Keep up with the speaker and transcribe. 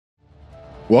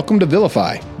Welcome to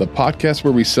VILLifY, the podcast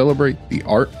where we celebrate the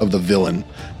art of the villain.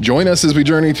 Join us as we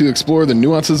journey to explore the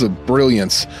nuances of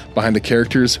brilliance behind the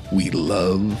characters we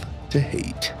love to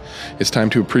hate. It's time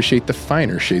to appreciate the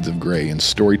finer shades of gray in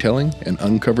storytelling and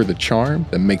uncover the charm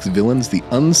that makes villains the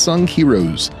unsung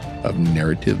heroes of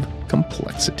narrative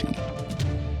complexity.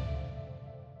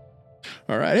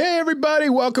 All right, hey everybody,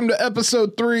 welcome to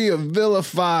episode 3 of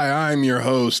VILLifY. I'm your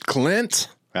host, Clint.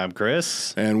 I'm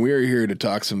Chris, and we're here to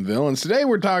talk some villains. Today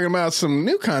we're talking about some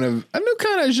new kind of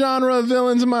genre of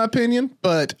villains, in my opinion.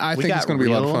 But I think it's going to be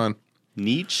a lot of fun.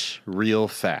 Niche, real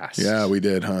fast. Yeah, we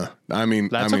did, huh? I mean,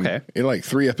 okay. It's like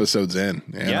 3 episodes in,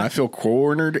 and I feel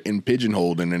cornered and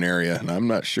pigeonholed in an area, and I'm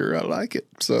not sure I like it.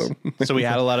 So we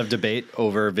had a lot of debate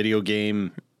over video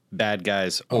game bad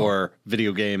guys or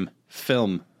video game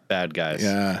film bad guys.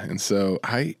 Yeah, and so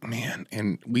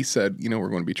and we said, we're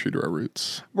going to be true to our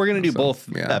roots. We're going to do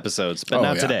both episodes, but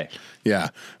not today. Yeah,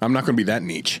 I'm not going to be that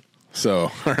niche.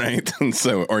 So, all right, and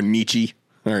so or Nietzsche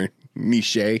or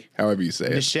niche, however you say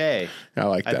it. Niche. I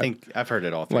like that. I think I've heard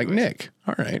it all. Like ways. Nick.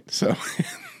 All right, so.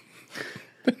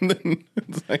 And then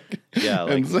it's like,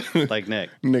 like Nick.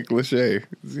 Nick Lachey,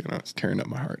 it's tearing up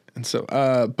my heart. And so,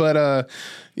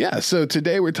 so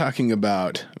today we're talking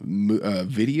about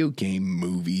video game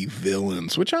movie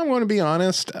villains, which I want to be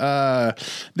honest,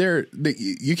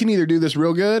 you can either do this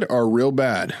real good or real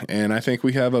bad. And I think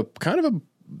we have a kind of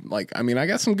I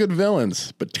got some good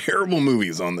villains, but terrible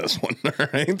movies on this one. All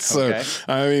right. So, okay.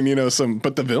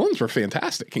 But the villains were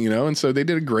fantastic, and so they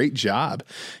did a great job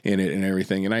in it and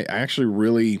everything. And I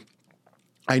actually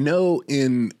I know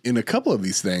in a couple of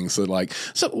these things that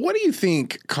so what do you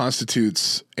think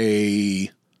constitutes a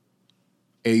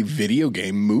video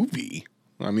game movie?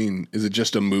 I mean, is it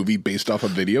just a movie based off a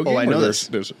video game? Oh, I know this.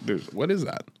 There's what is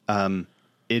that?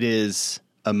 It is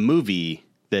a movie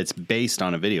that's based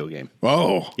on a video game.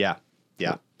 Oh, yeah.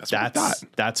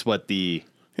 That's what the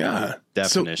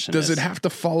definition so does is. it have to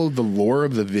follow the lore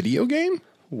of the video game?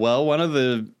 Well, one of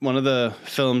the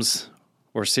films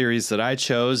or series that I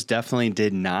chose definitely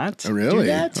did not do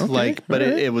that. Okay. But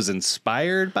it was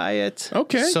inspired by it.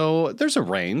 Okay. So there's a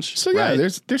range. So yeah,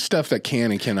 right? there's stuff that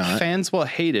can and cannot. Fans will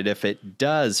hate it if it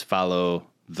does follow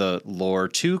the lore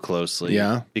too closely.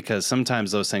 Yeah. Because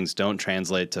sometimes those things don't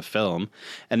translate to film.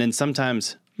 And then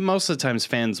most of the times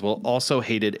fans will also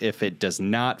hate it if it does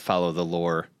not follow the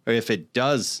lore, or if it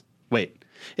does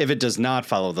not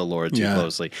follow the lore too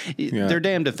closely. They're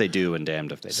damned if they do and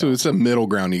damned if they don't. So it's a middle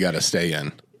ground you got to stay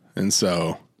in. And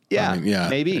so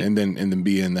maybe. And then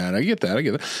be in that. I get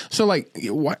that. So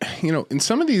in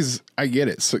some of these, I get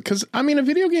it. So, cause a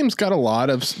video game's got a lot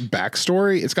of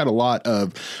backstory. It's got a lot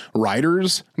of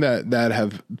writers that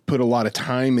have put a lot of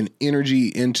time and energy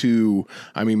into,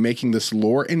 making this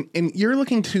lore, and you're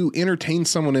looking to entertain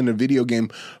someone in a video game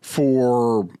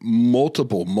for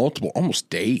multiple, almost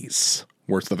days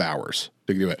worth of hours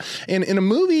to do it. And in a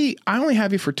movie, I only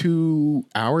have you for 2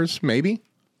 hours, maybe.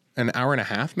 An hour and a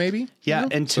half, maybe? Yeah,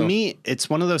 and to me, it's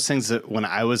one of those things that when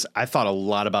I thought a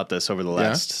lot about this over the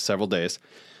last several days.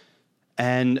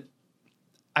 And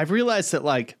I've realized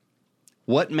that,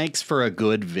 what makes for a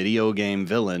good video game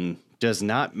villain does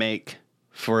not make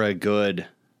for a good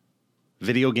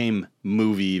video game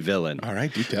movie villain. All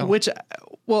right, do tell. Which,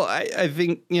 I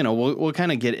think, we'll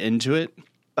kind of get into it.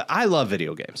 But I love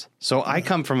video games. So I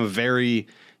come from a very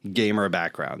gamer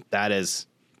background. That is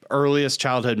earliest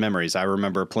childhood memories. I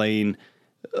remember playing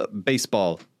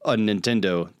baseball on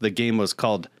Nintendo. The game was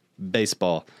called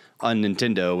Baseball on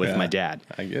Nintendo with my dad.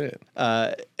 I get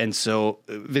it. And so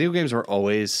video games were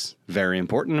always very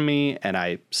important to me, and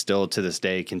I still to this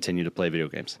day continue to play video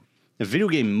games. The video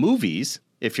game movies,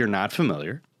 if you're not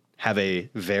familiar, have a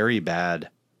very bad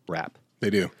rap. They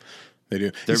do.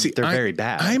 They're very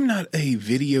bad. I'm not a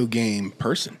video game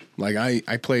person.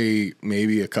 I play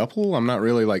maybe a couple. I'm not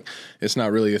really it's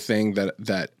not really a thing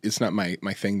that it's not my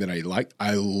thing that I like.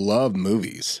 I love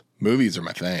movies. Movies are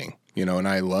my thing. And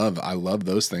I love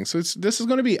those things. So I think this is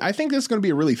going to be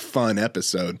a really fun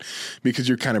episode because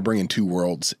you're kind of bringing 2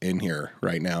 worlds in here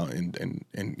right now. And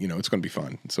it's going to be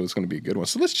fun. So it's going to be a good one.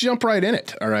 So let's jump right in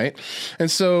it. All right.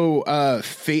 And so,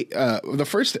 the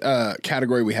first,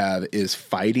 category we have is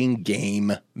fighting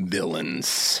game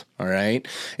villains. All right.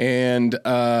 And,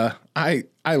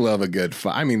 I love a good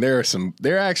fight. This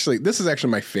is actually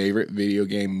my favorite video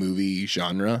game movie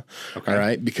genre. Okay. All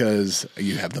right. Because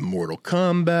you have the Mortal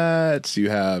Kombat, you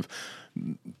have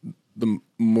the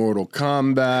Mortal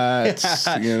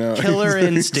Kombat, you know, Killer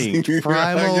Instinct,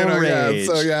 Primal Rage.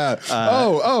 So yeah.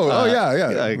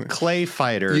 Yeah. Clay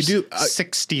Fighters. You do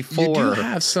 64. You do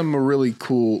have some really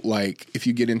cool, like if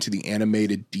you get into the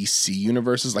animated DC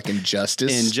universes, like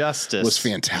Injustice was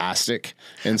fantastic,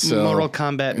 and so Mortal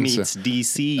Kombat meets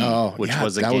DC, which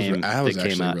was a game that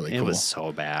came out. Really cool. It was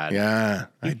so bad. Yeah,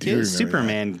 I do. Remember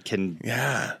Superman that. can.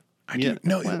 Yeah. I do.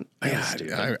 No, I remember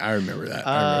that. I remember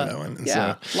that one. And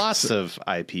yeah, lots of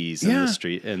IPs in the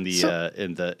street in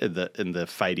the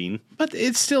fighting, but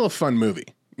it's still a fun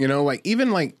movie. You know, like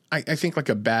even like I think like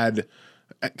a bad,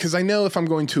 because I know if I'm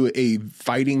going to a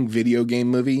fighting video game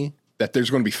movie that there's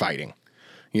going to be fighting.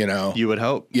 You know, you would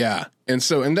hope. Yeah. And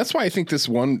that's why I think this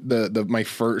one, my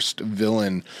first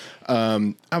villain,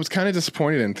 I was kind of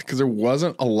disappointed in because there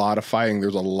wasn't a lot of fighting.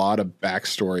 There's a lot of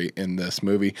backstory in this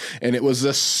movie, and it was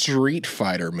a Street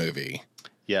Fighter movie.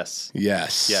 Yes.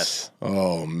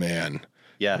 Oh man.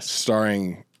 Yes.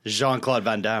 Starring Jean-Claude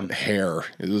Van Damme. Hair.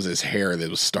 It was his hair that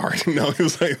was starring. No,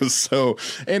 it was so,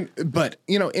 but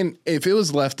you know, if it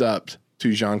was left up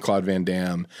to Jean-Claude Van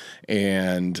Damme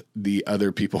and the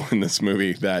other people in this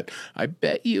movie that I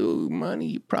bet you money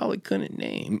you probably couldn't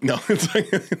name. No,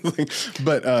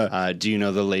 but do you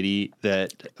know the lady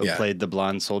that played the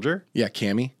blonde soldier? Yeah,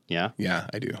 Cammy. Yeah,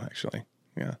 I do actually.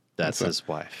 Yeah, that's his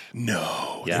wife.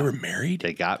 No, they were married.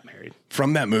 They got married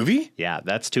from that movie. Yeah,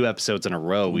 that's 2 episodes in a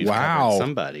row. We've covered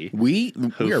somebody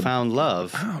who found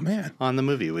love. Oh man, on the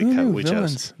movie we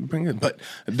chose. Bring it, but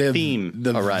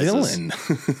the arises. Villain,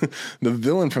 the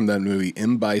villain from that movie,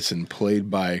 M. Bison, played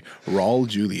by Raul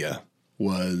Julia,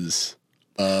 was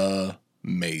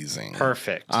amazing.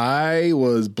 Perfect. I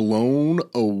was blown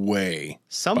away.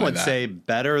 Some would say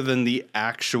better than the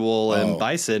actual M.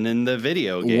 Bison in the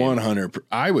video game. 100.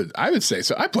 I would say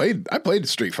so. I played a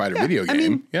Street Fighter video game. I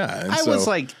mean, I was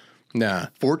like, I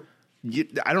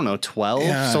don't know, 12.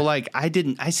 Yeah. So like, I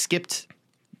skipped,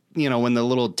 you know, when the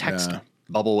little text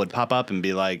bubble would pop up and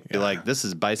be like, this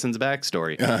is Bison's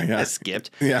backstory. I skipped.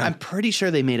 Yeah. I'm pretty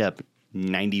sure they made up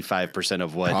 95%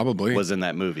 of what was in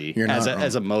that movie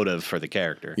as a motive for the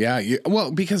character. Yeah.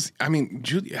 Well, because I mean,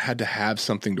 Julia had to have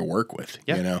something to work with,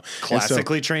 you know,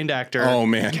 classically trained actor. Oh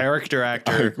man. Character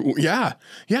actor. Yeah.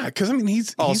 Cause I mean,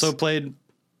 he's also played,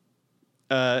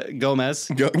 Gomez.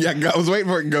 I was waiting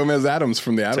for Gomez Adams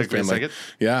from the Addams Family. Me a second.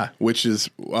 Yeah. Which is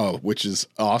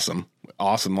awesome.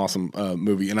 Awesome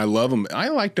movie. And I love him. I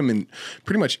liked him in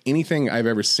pretty much anything I've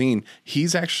ever seen.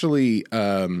 He's actually,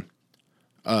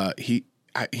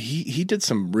 he did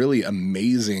some really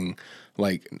amazing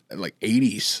like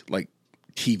 80s like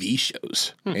TV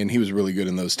shows, and he was really good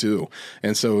in those too.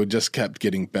 And so it just kept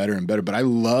getting better and better. But I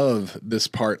love this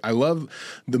part. I love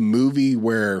the movie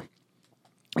where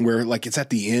like it's at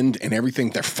the end and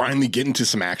everything, they're finally getting to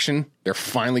some action. They're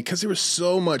finally, because there was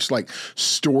so much like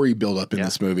story build up in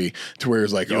this movie to where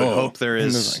it's like, you would hope there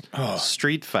is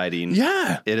street fighting.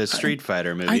 Yeah. It is Street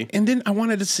Fighter movie. And then I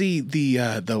wanted to see the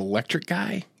electric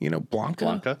guy, you know,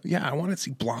 Blanca. Yeah, I wanted to see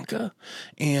Blanca.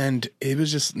 And it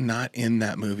was just not in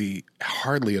that movie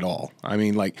hardly at all. I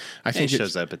mean, like, I think he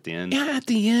shows up at the end. Yeah, at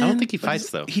the end. I don't think he fights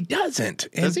though. He doesn't.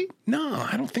 Does he? No,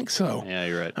 I don't think so. Yeah,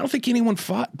 you're right. I don't think anyone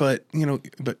fought, but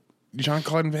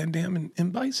Jean-Claude Van Damme and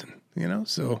M. Bison, you know,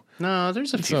 so. No,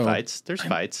 there's a few fights. There's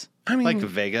fights. I mean. Like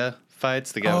Vega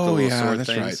fights, the guy with the little sword that's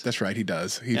things. right. That's right. He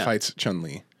does. He fights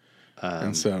Chun-Li.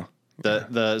 And so.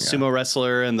 The sumo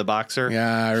wrestler and the boxer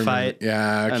fight.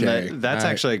 Yeah, okay. And that's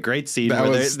actually a great scene that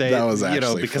where was you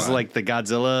know, because fun. Like the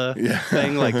Godzilla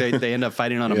thing, like they end up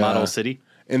fighting on a model city.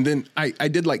 And then I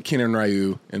did like Ken and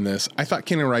Ryu in this. I thought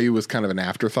Ken and Ryu was kind of an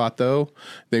afterthought, though.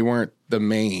 They weren't the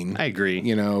main. I agree.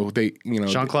 You know,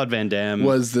 Jean-Claude Van Damme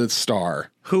was the star.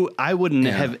 Who I wouldn't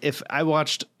have if I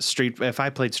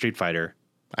played Street Fighter.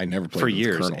 I never played for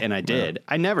years, Colonel. and I did.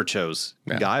 I never chose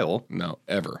Guile. No,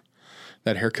 ever.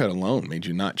 That haircut alone made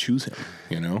you not choose him.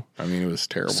 You know, I mean, it was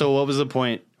terrible. So, what was the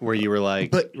point where you were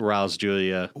like, Rouse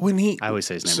Julia? I always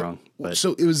say his name wrong. But.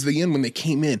 So it was the end when they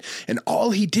came in, and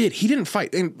all he didn't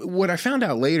fight. And what I found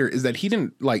out later is that he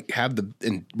didn't like have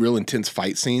the real intense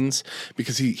fight scenes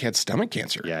because he had stomach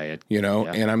cancer. Yeah, you know.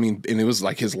 Yeah. And I mean, and it was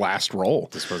like his last role.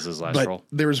 This was his last role.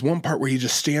 There was one part where he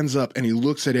just stands up and he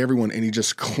looks at everyone and he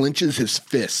just clenches his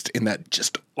fist in that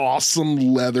just awesome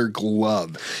leather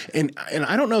glove. And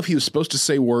I don't know if he was supposed to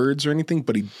say words or anything,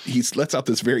 but he lets out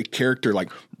this very character like,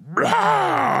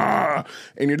 rah!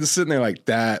 And you're just sitting there like,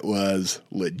 that was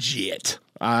legit.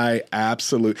 And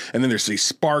then there's these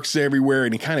sparks everywhere,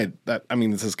 and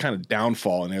it's his kind of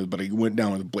downfall, but he went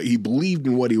down with he believed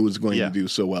in what he was going to do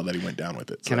so well that he went down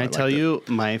with it. So Can I tell you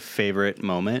my favorite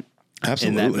moment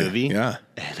Absolutely. in that movie. Yeah.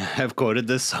 And I've quoted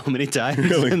this so many times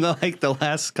Really? in the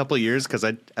last couple of years because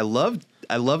I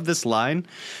love this line.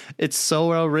 It's so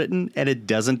well written, and it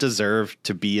doesn't deserve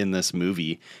to be in this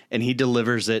movie. And he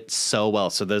delivers it so well.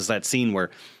 So there's that scene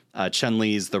where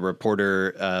Chun-Li's the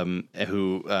reporter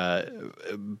who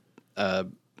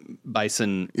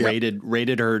Bison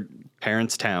raided her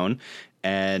parents' town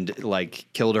and like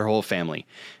killed her whole family.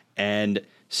 And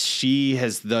she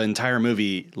has the entire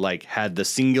movie like had the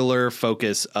singular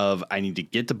focus of I need to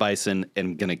get to Bison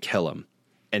and gonna kill him.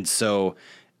 And so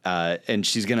and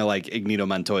she's gonna like Ignito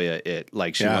Montoya it,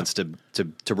 like she wants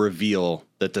to reveal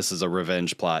that this is a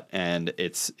revenge plot, and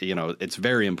it's, you know, it's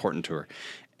very important to her.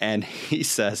 And he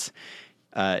says,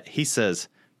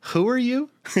 "Who are you?"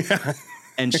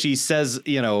 And she says,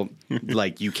 you know,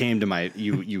 like, you came to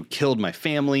you killed my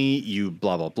family, you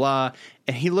blah blah blah.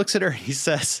 And he looks at her and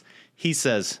he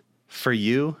says, "For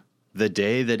you, the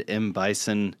day that M.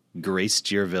 Bison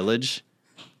graced your village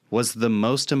was the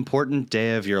most important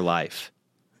day of your life.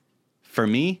 For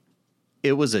me,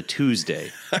 it was a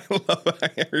Tuesday." I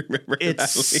remember it's that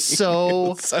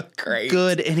so, it's so great.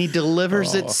 good, and he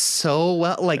delivers it so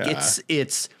well. Like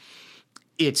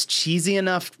it's cheesy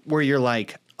enough where you're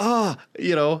like, oh,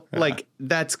 you know, like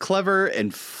that's clever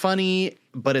and funny,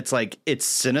 but it's like it's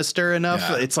sinister enough.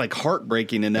 Yeah. It's like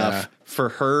heartbreaking enough for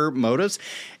her motives.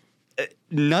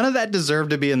 None of that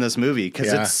deserved to be in this movie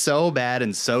because it's so bad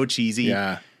and so cheesy.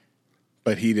 Yeah.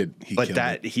 But he did.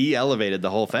 He elevated the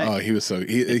whole thing. Oh, he was so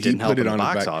he didn't put help it in on the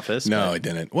his box back. office. No, it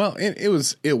didn't. Well, it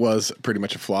was pretty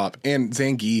much a flop. And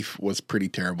Zangief was pretty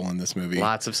terrible in this movie.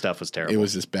 Lots of stuff was terrible. It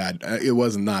was just bad. It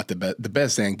was not the best. The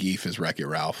best Zangief is Wreck-It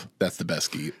Ralph. That's the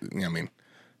best. I mean,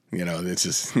 you know, it's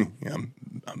just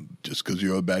I'm just because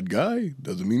you're a bad guy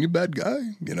doesn't mean you're a bad guy.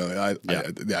 You know,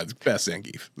 it's best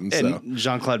Zangief. And so,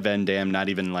 Jean-Claude Van Damme not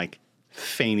even like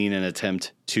feigning an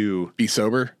attempt to be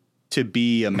sober. To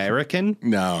be American?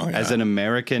 No. Yeah. As an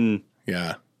American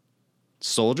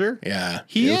soldier? Yeah.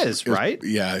 He is, right?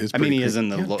 Yeah. I mean, he is in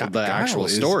the actual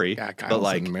story. But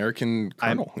like an American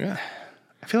colonel.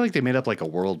 I feel like they made up like a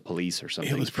world police or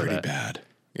something. It was pretty bad.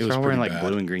 It was wearing like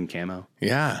blue and green camo.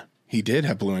 Yeah. He did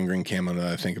have blue and green camo now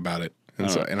that I think about it.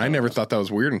 And I never thought that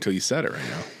was weird until you said it right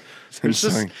now.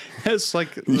 It's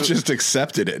like you just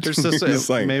accepted it. There's just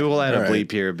maybe we'll add a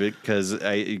bleep here because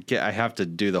I have to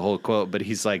do the whole quote, but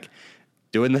he's like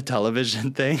doing the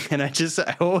television thing, and I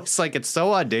always like it's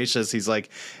so audacious. He's like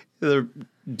they're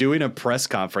doing a press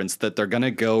conference that they're gonna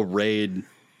go raid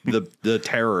the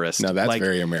terrorist. No, that's like,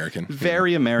 very American.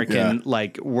 Very American. Yeah.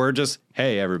 Like we're just,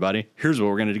 hey everybody, here's what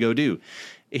we're gonna go do.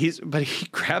 But he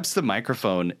grabs the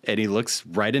microphone and he looks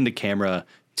right into camera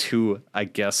to, I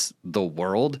guess, the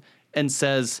world. And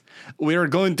says, "We are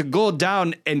going to go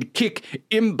down and kick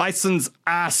M. Bison's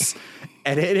ass."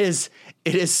 And it's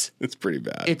pretty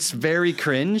bad. It's very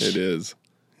cringe. It is.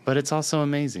 But it's also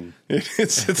amazing.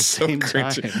 It's so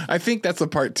cringe. I think that's the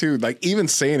part too. Like even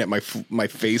saying it, my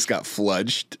face got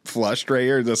flushed right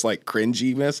here. This like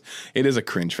cringiness. It is a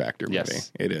cringe factor movie.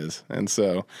 Yes. It is. And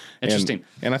so interesting.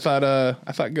 And I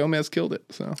thought Gomez killed it.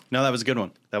 So no, that was a good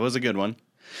one. That was a good one.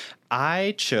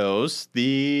 I chose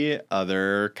the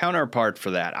other counterpart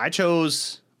for that. I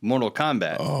chose Mortal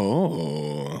Kombat.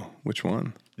 Oh, which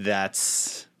one?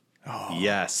 That's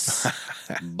yes,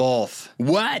 both.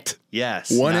 What?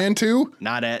 Yes, 1 and 2.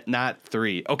 Not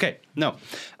 3. Okay, no.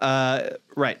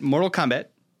 Right, Mortal Kombat.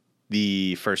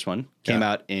 The first one came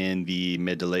out in the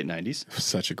mid to late 90s.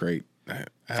 Such a great,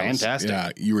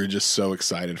 fantastic. You were just so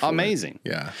excited for amazing.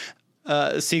 it.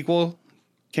 Yeah. Sequel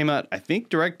came out, I think,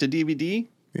 direct to DVD.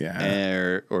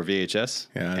 Yeah. Or VHS.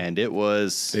 Yeah. And it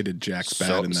was... They did Jack's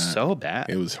bad in that. So bad.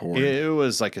 It was horrible. It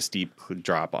was like a steep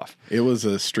drop off. It was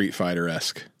a Street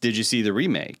Fighter-esque. Did you see the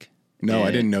remake? No,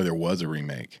 I didn't know there was a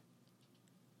remake.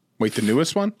 Wait, the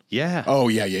newest one? Yeah. Oh,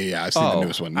 yeah. I've seen the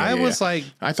newest one. I was like...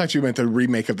 I thought you meant the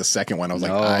remake of the second one. I was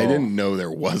like, I didn't know there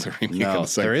was a remake of the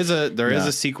second one. There is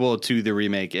a sequel to the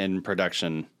remake in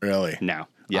production. Really? Now.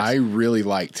 Yes. I really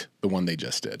liked the one they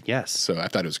just did. Yes. So I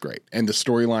thought it was great. And the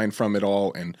storyline from it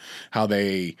all and how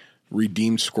they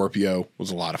redeemed Scorpio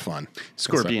was a lot of fun.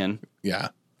 Scorpion. So, yeah.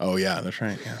 Oh, yeah. That's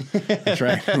right. Yeah. That's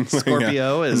right.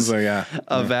 Scorpio is a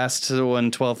vast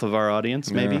 1/12 of our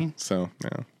audience, maybe. Yeah.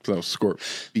 So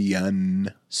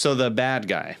Scorpion. So the bad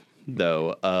guy,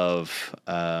 though, of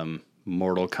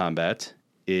Mortal Kombat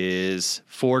is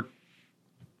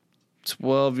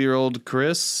 12-year-old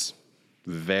Chris.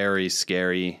 Very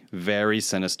scary, very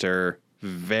sinister,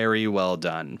 very well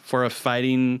done. For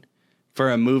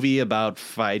a movie about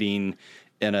fighting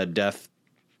in a death,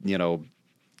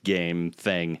 game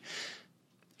thing,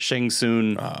 Shang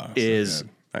Tsung is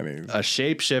I mean, a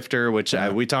shapeshifter, which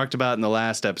we talked about in the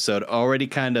last episode, already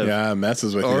kind of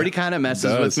messes with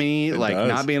with me. It like does.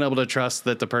 Not being able to trust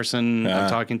that the person I'm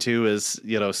talking to is,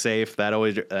 safe. That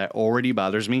already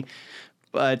bothers me.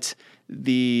 But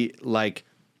the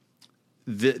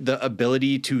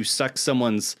ability to suck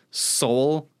someone's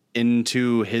soul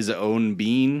into his own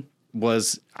being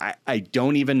was, I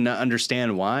don't even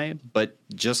understand why, but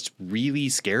just really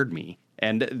scared me.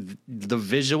 And the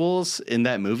visuals in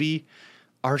that movie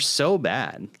are so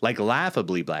bad, like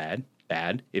laughably bad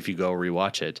if you go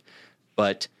rewatch it,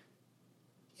 but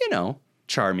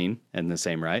charming in the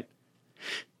same right.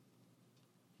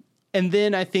 And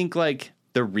then I think like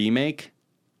the remake,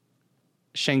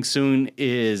 Shang Tsung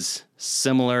is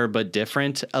similar but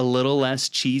different, a little less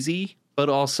cheesy, but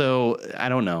also, I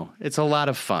don't know, it's a lot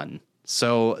of fun.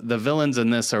 So the villains in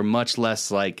this are much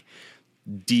less like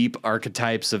deep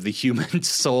archetypes of the human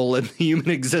soul and the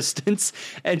human existence,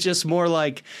 and just more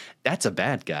like, that's a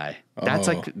bad guy. That's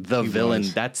like the villain.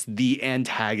 That's the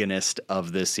antagonist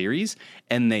of this series.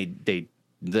 And they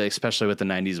especially with the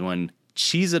 90s one,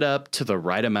 cheese it up to the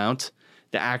right amount.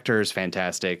 The actor is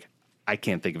fantastic. I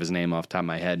can't think of his name off the top of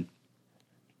my head.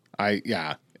 I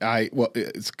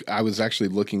was actually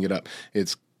looking it up.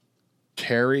 It's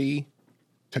Cary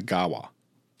Tagawa.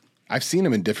 I've seen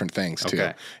him in different things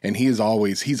too, and he's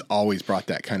always brought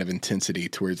that kind of intensity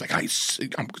to where he's like,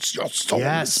 your soul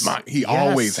is mine. He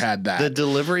always had that. The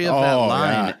delivery of that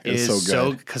line is so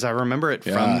good, because I remember it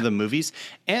from the movies,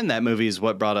 and that movie is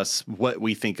what brought us what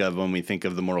we think of when we think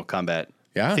of the Mortal Kombat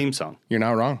theme song. You're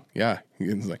not wrong. Yeah,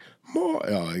 it's like more.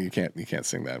 Oh, you can't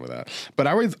sing that without. But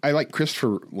I like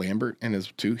Christopher Lambert in his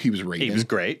too. He was Raiden. He was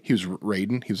great. He was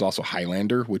Raiden. He was also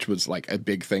Highlander, which was like a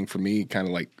big thing for me. Kind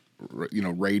of like,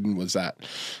 Raiden was that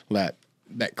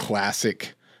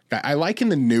classic guy. I like in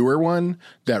the newer one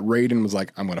that Raiden was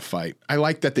like, I'm going to fight. I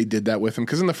like that they did that with him,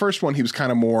 because in the first one he was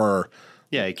kind of more.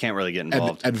 Yeah, he can't really get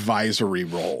involved. Advisory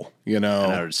role, And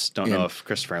I just don't know if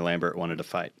Christopher Lambert wanted to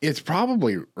fight. It's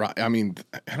probably right. I mean,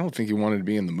 I don't think he wanted to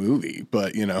be in the movie,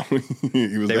 but he was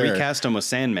They there. recast him with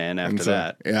Sandman after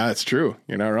that. Yeah, it's true.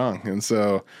 You're not wrong. And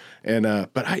so,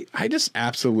 but I just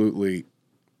absolutely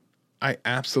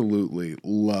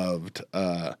loved.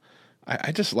 I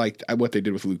just liked what they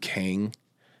did with Liu Kang,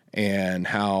 and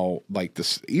how like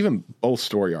this. Even both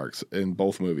story arcs in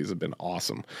both movies have been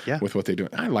awesome. Yeah. With what they do.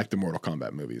 I like the Mortal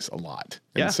Kombat movies a lot.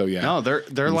 Yeah. And so no,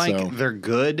 they're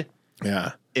good.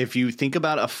 Yeah. If you think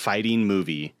about a fighting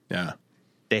movie,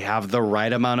 they have the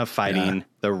right amount of fighting,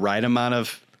 the right amount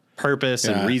of purpose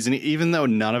and reason, even though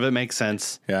none of it makes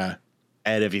sense. Yeah.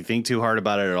 And if you think too hard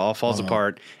about it, it all falls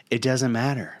apart. It doesn't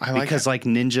matter. Because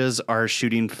ninjas are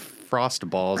shooting frost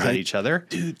balls at each other.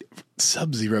 Dude,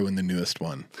 Sub-Zero in the newest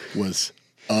one was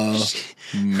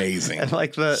amazing. And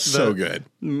like so good.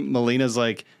 Melina's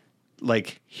like,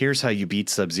 here's how you beat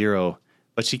Sub-Zero.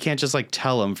 But she can't just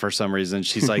tell him for some reason.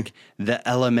 She's like, the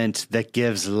element that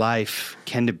gives life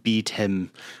can beat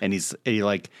him. And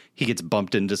he gets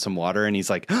bumped into some water, and he's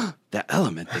like, the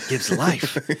element that gives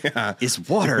life is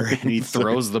water. And he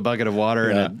throws the bucket of water.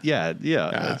 And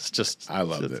it's just, I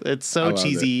loved it. It's so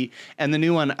cheesy. And the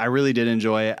new one, I really did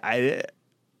enjoy. It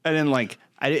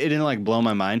didn't blow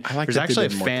my mind. There's actually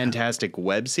a fantastic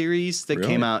web series that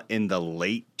came out in the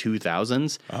late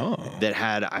 2000s that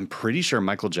had, I'm pretty sure,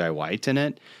 Michael J. White in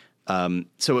it.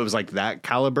 So it was like that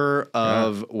caliber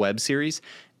of web series,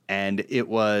 and it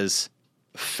was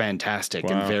fantastic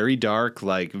and very dark,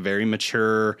 very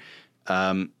mature,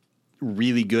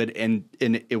 really good, and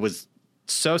it was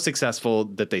so successful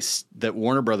that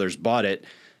Warner Brothers bought it,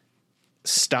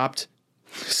 stopped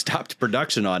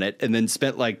production on it, and then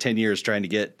spent 10 years trying to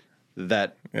get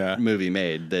that movie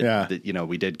made that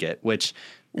we did get, which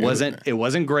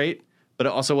wasn't great, but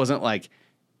it also wasn't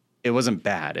it wasn't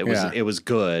bad. It was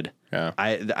good. Yeah.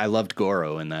 I loved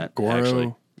Goro in that.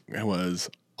 Actually. It was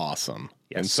awesome.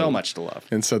 Yeah, and so much to love.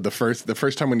 And so the first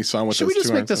time when you saw him with should we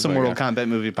just make this a Mortal Kombat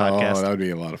movie podcast? Oh, that would be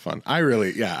a lot of fun. I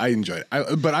enjoyed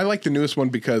it. But I like the newest one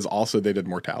because also they did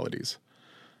mortalities.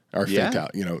 Or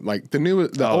fatality,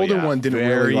 the older one didn't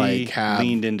really have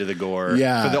leaned into the gore.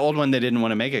 Yeah. For the old one, they didn't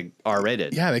want to make it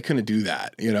R-rated. Yeah, they couldn't do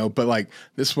that, but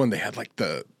this one, they had I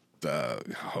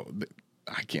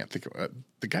can't think of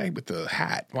the guy with the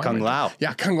hat. Kung Lao.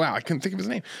 Yeah, Kung Lao. I couldn't think of his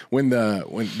name. When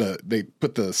they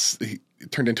put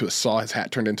turned into a saw. His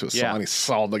hat turned into a saw, and he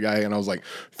sawed the guy. And I was like,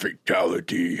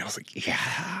 fatality. I was like,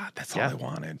 yeah, that's all I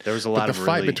wanted. There was a lot of the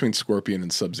fight really... between Scorpion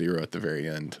and Sub-Zero at the very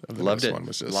end of the Loved next it. one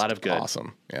was just a lot of good.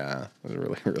 Awesome. Yeah, it was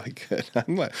really, really good.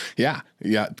 I'm like, yeah,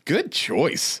 good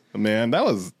choice, man.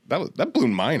 That blew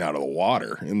mine out of the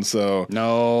water. And so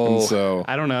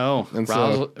I don't know. And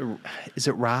Raul, is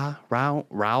it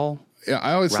Raul? Yeah,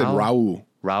 I always said Raul.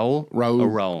 Raul? Raul. Oh,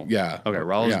 Raul. Yeah. Okay,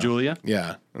 Raul's Julia?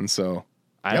 Yeah. And so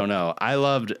I don't know. I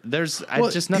loved just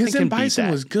nothing his can Bison beat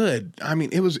that. was good. I mean,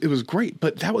 it was great,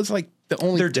 but that was like the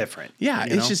only They're different. Yeah,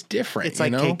 it's just different. It's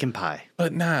like cake and pie.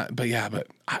 But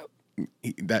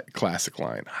that classic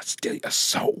line, I steal your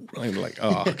soul. I'm like,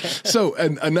 oh. So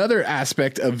another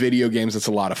aspect of video games that's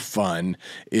a lot of fun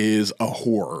is a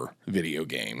horror video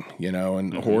game,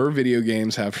 and horror video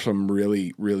games have some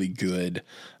really, really good,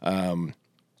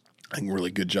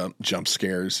 really good jump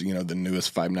scares. The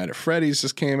newest Five Nights at Freddy's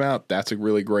just came out. That's a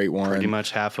really great one. Pretty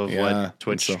much half of what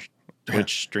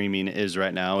Twitch streaming is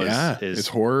right now is it's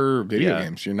horror video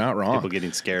games. You're not wrong. People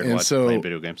getting scared playing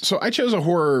video games. So I chose a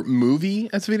horror movie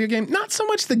as a video game. Not so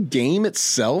much the game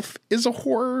itself is a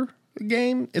horror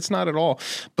game. It's not at all.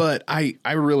 But I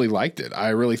really liked it. I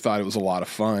really thought it was a lot of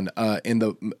fun. In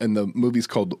the movie's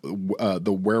called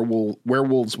The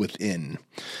Werewolves Within.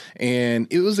 And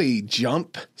it was a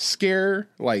jump scare.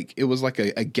 Like it was like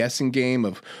a guessing game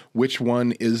of which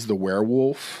one is the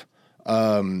werewolf.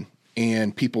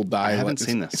 And people die. I haven't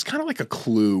seen this. It's kind of like a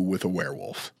Clue with a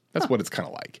werewolf. That's what it's kind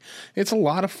of like. It's a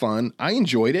lot of fun. I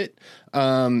enjoyed it.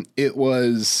 It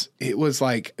was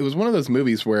one of those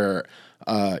movies where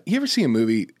you ever see a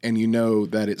movie and you know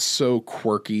that it's so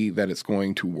quirky that it's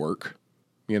going to work.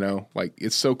 Like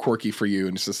it's so quirky for you,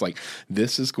 and it's just like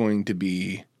this is going to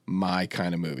be my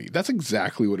kind of movie. That's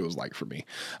exactly what it was like for me.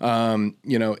 And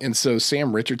so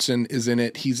Sam Richardson is in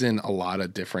it. He's in a lot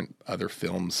of different other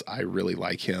films. I really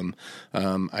like him.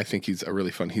 I think he's a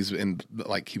really fun. He was in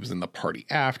The Party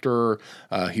After.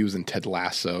 He was in Ted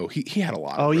Lasso. He had a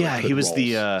lot. Oh of really yeah, good he was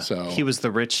roles. he was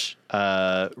the rich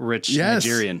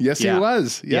Nigerian. Yes, he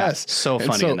was. Yes, yeah, so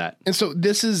funny in that. And so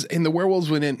this is in The Werewolves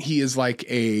Within. He is like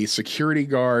a security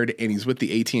guard, and he's with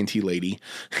the AT&T lady,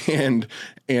 and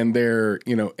they're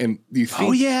and you think,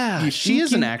 oh yeah, she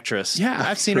is an actress. Yeah,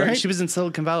 I've seen her. She was in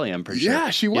Silicon Valley. I'm pretty sure.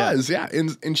 Yeah, she was. Yeah,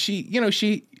 and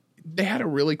she they had a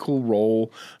really cool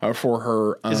role for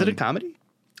her. Is it a comedy?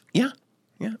 Yeah.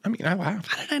 Yeah, I mean, I laughed.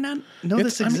 How did I not know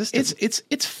this existed?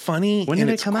 It's funny. When did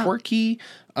it come quirky,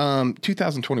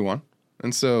 2021.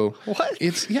 And so what?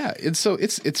 It's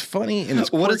funny and it's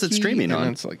quirky. What is it streaming on?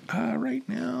 It's like right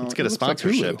now. Let's get a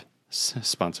sponsorship. Like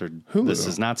Sponsored. Hulu. This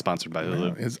is not sponsored by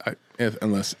Hulu.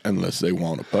 Unless they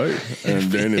want to pay, and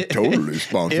then it's totally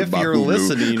sponsored by Hulu. If you're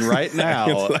listening right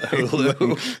now,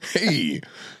 Hulu. Hey,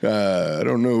 I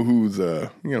don't know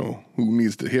who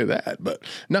needs to hear that, but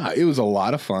it was a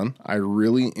lot of fun. I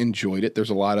really enjoyed it. There's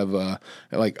a lot of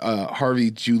Harvey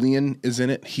Julian is in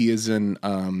it. He is in.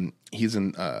 He's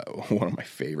in one of my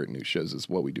favorite new shows is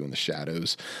What We Do in the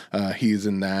Shadows. He's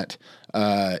in that.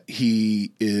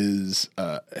 He is,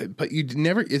 but you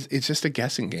never. It's just a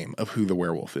guessing game of who the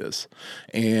werewolf is,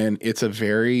 and it's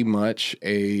very much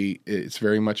a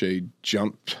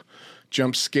jump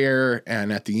scare,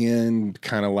 and at the end,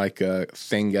 kind of like a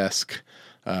Thing-esque.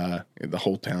 The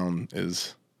whole town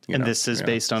is. This is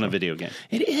based on a video game.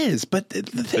 It is, but the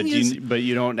thing is, but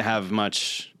you don't have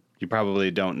much. You probably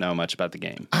don't know much about the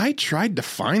game. I tried to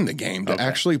find the game to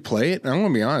actually play it, and I'm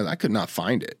going to be honest, I could not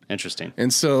find it. Interesting.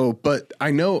 And so, but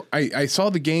I know, I saw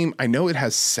the game, I know it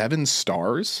has 7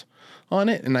 stars on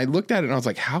it, and I looked at it and I was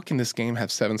like, how can this game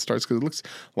have 7 stars? Because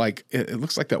it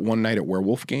looks like that One Night at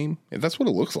Werewolf game. That's what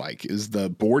it looks like, is the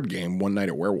board game One Night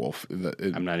at Werewolf.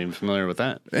 I'm not even familiar with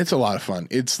that. It's a lot of fun.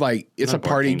 It's like it's a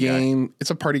party game. It's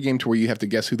a party game to where you have to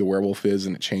guess who the werewolf is,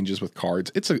 and it changes with cards.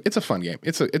 It's a fun game.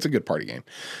 It's a good party game,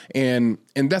 and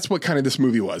that's what kind of this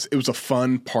movie was. It was a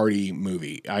fun party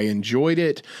movie. I enjoyed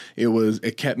it.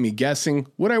 It kept me guessing.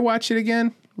 Would I watch it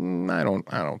again? I don't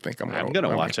think I'm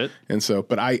gonna watch it. And so,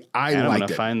 but I liked it. I'm gonna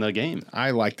find the game.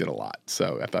 I liked it a lot.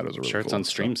 So I thought it was really sure it's cool. on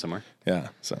stream somewhere. Yeah.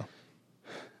 So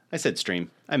I said stream.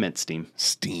 I meant Steam.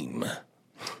 Steam.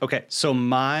 Okay. So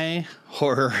my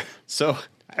horror. So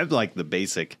I'm like the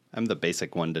basic. I'm the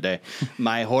basic one today.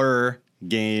 My horror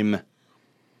game.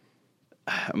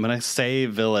 I'm gonna say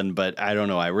villain, but I don't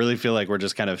know. I really feel like we're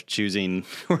just kind of choosing.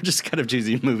 We're just kind of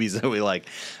choosing movies that we like.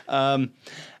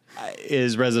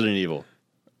 Is Resident Evil.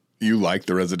 You like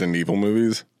the Resident Evil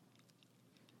movies?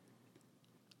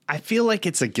 I feel like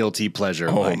it's a guilty pleasure.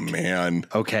 Oh, man.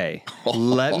 Okay.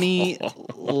 Let me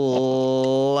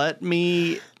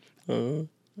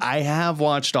I have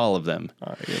watched all of them.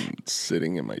 I am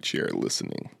sitting in my chair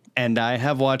listening. And I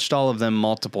have watched all of them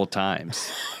multiple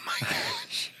times. Oh my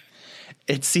gosh.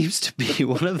 It seems to be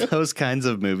one of those kinds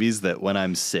of movies that when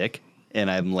I'm sick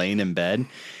and I'm laying in bed,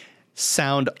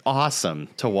 sound awesome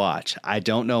to watch. I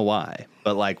don't know why,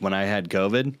 but like when I had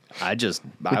COVID,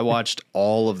 I watched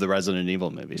all of the Resident Evil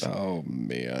movies. Oh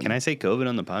man. Can I say COVID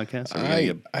on the podcast?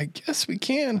 I guess we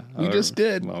can. We just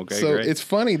did. Okay, so great. it's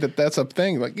funny that's a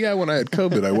thing. Like, yeah, when I had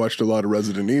COVID, I watched a lot of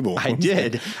Resident Evil. I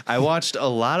did. I watched a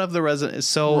lot of the Resident.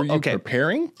 So Were you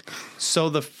preparing? So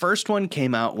the first one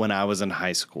came out when I was in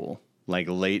high school, like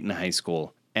late in high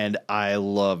school, and I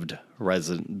loved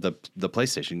the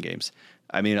PlayStation games.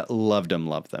 I mean, loved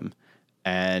them.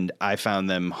 And I found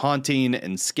them haunting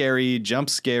and scary, jump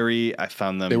scary. I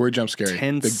found them They were jump scary.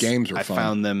 tense. The games were fun. I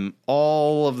found them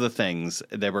all of the things.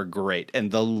 They were great.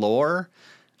 And the lore,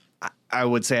 I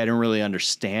would say I didn't really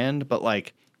understand, but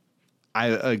like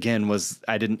I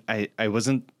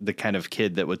wasn't the kind of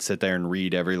kid that would sit there and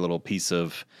read every little piece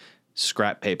of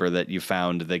scrap paper that you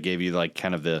found that gave you like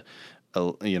kind of the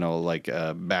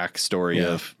backstory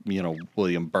of,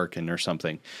 William Birkin or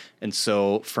something. And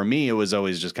so for me, it was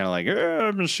always just kind of like,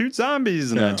 I'm gonna shoot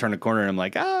zombies. And then I turn a corner and I'm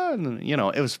like,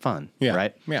 it was fun. Yeah.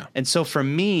 Right. Yeah. And so for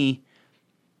me,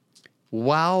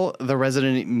 while the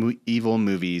Resident Evil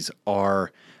movies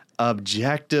are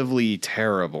objectively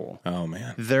terrible, Oh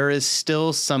man. there is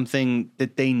still something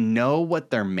that they know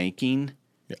what they're making.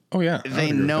 Yeah. Oh yeah.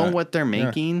 They know what they're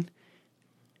making.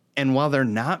 And while they're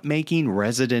not making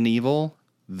Resident Evil,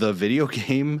 the video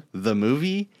game, the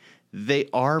movie, they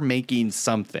are making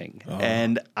something. Oh.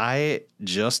 And I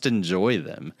just enjoy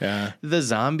them. Yeah. The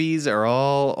zombies are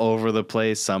all over the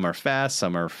place. Some are fast,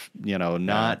 some are, not.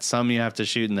 Yeah. Some you have to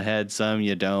shoot in the head, some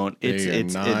you don't.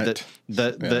 The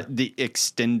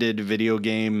extended video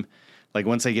game, like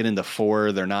once they get into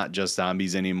 4, they're not just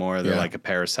zombies anymore. They're like a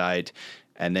parasite.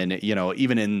 And then,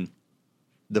 even in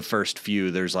the first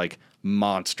few, there's like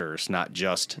monsters, not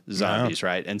just zombies,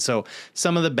 right? And so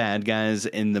some of the bad guys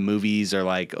in the movies are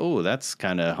like, oh, that's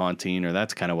kind of haunting or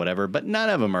that's kind of whatever, but none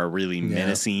of them are really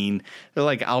menacing. They're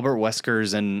like Albert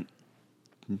Wesker's in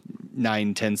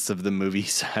 9/10 of the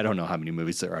movies. I don't know how many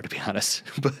movies there are, to be honest,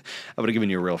 but I would have given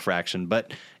you a real fraction.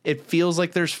 But it feels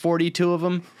like there's 42 of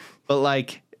them, but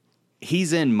like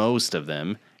he's in most of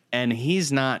them. And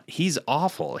he's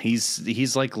awful.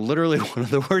 He's like literally one of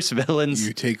the worst villains.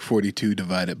 You take 42,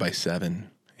 divide it by 7,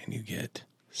 and you get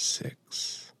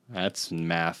 6. That's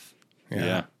math.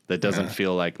 Yeah. That doesn't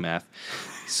feel like math.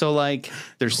 So like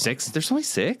there's 6. There's only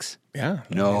 6? Yeah.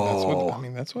 No.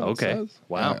 That's what Okay. it says.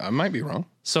 Wow. I might be wrong.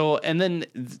 So, and then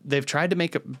they've tried to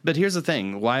make but here's the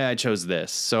thing, why I chose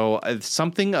this. So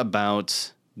something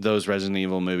about those Resident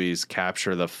Evil movies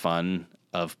capture the fun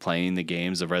of playing the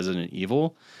games of Resident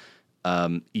Evil.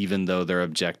 Even though they're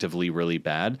objectively really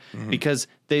bad, because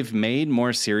they've made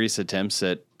more serious attempts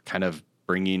at kind of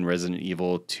bringing Resident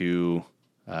Evil to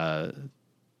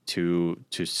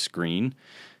screen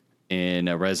in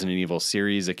a Resident Evil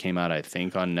series that came out, I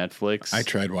think, on Netflix. I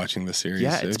tried watching the series.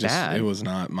 Yeah, it's bad. It was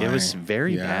not my. It was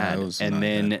very bad. It was and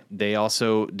then good. they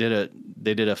also did a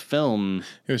film.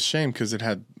 It was a shame because I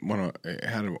can't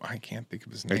think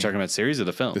of his name. Are you talking about series or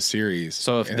the film? The series.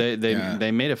 So if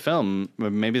they made a film,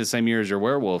 maybe the same year as your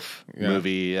werewolf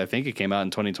movie, I think it came out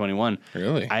in 2021.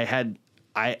 Really? I had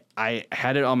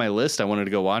it on my list. I wanted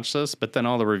to go watch this, but then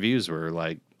all the reviews were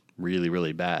like really,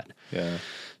 really bad. Yeah.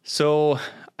 So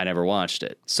I never watched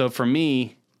it. So for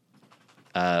me,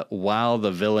 while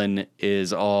the villain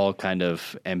is all kind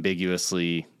of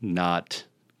ambiguously not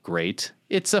great,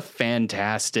 it's a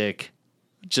fantastic,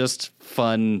 just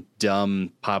fun,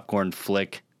 dumb popcorn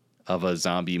flick of a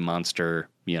zombie monster,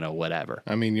 whatever.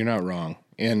 I mean, you're not wrong.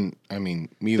 And I mean,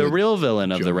 The real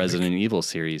villain of the Resident Evil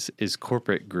series is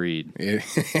corporate greed. So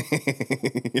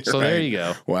right. there you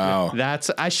go. Wow.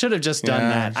 I should have just done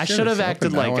that. I should have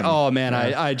acted like, one. oh man,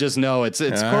 I just know it's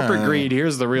corporate greed.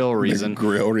 Here's the real reason. The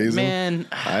real reason. Man,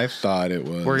 I thought it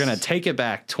was. we're going to take it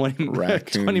back 20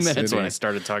 minutes City. when I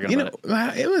started talking about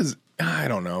it. It was, I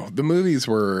don't know. The movies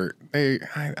were, I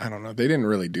don't know. They didn't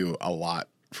really do a lot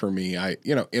for me.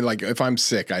 If I'm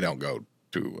sick, I don't go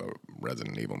to a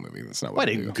Resident Evil movie. That's not what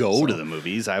I didn't go to the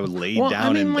movies. I would lay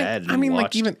down in bed and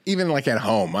watch. even at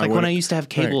home. Like when I used to have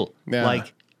cable, they're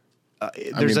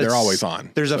always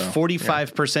on. There's a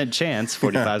 45% chance,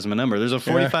 45 is my number. There's a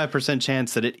 45%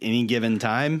 chance that at any given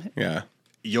time,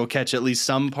 you'll catch at least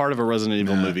some part of a Resident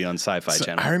Evil movie on Sci-Fi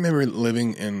Channel. I remember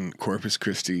living in Corpus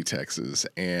Christi, Texas,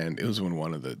 and it was when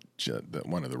one of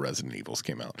the Resident Evils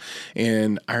came out.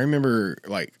 And I remember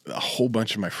like a whole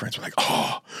bunch of my friends were like,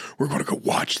 "Oh, we're going to go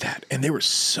watch that," and they were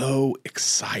so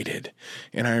excited.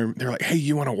 And they're like, "Hey,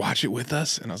 you want to watch it with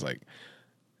us?" And I was like,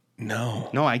 No,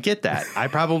 I get that. I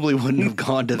probably wouldn't have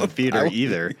gone to the theater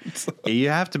either. You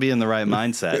have to be in the right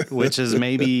mindset, which is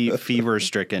maybe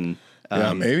fever-stricken.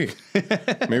 Yeah, maybe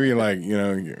like,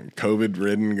 COVID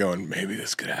ridden going, maybe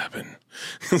this could happen.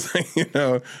 It's like,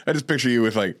 I just picture you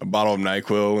with like a bottle of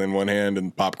NyQuil in one hand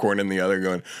and popcorn in the other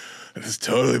going, this is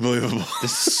totally believable.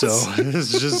 This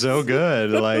is just so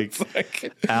good. Like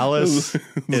Alice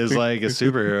is like a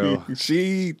superhero.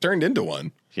 She turned into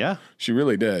one. Yeah, she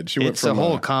really did. It's a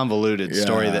whole convoluted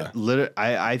story that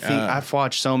I think I've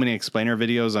watched so many explainer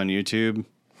videos on YouTube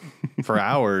for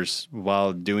hours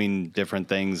while doing different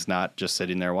things, not just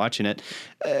sitting there watching it,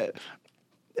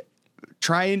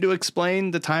 trying to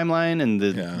explain the timeline and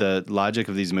the logic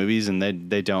of these movies, and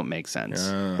they don't make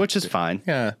sense, which is fine.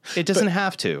 Yeah, it doesn't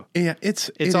have to. Yeah, it's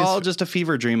all just a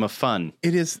fever dream of fun.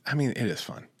 It is. I mean, it is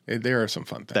fun. There are some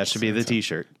fun things. That should be the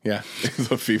T-shirt. Yeah, it's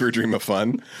a fever dream of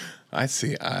fun. I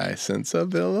sense a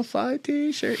VILLifY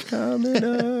T-shirt coming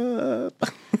up.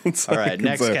 All right,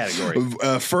 next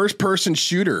category. First-person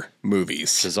shooter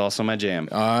movies. This is also my jam.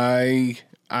 Okay,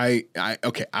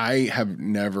 I have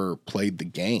never played the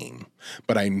game,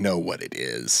 but I know what it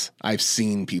is. I've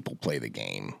seen people play the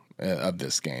game of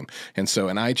this game. And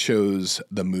I chose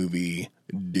the movie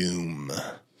Doom.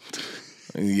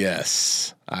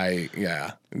 Yes.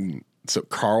 So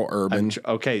Carl Urban.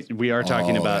 Okay, we are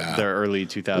talking about the early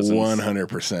 2000s.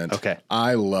 100%. Okay.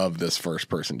 I love this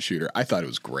first-person shooter. I thought it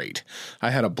was great.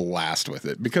 I had a blast with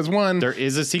it because there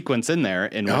is a sequence in there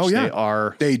in which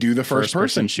they do the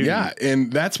first-person shooting. Yeah,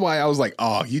 and that's why I was like,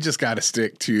 you just got to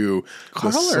stick to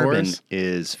Carl Urban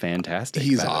is fantastic.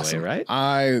 He's by awesome, the way,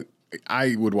 right?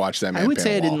 I would watch that man. I would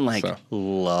say I didn't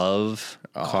love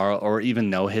Carl or even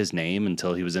know his name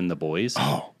until he was in The Boys.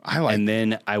 And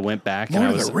then I went back Lord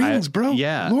and of the Rings, bro.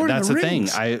 Yeah, that's the thing.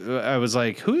 I was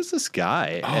like, who is this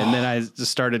guy? And then I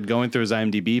just started going through his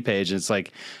IMDb page, and it's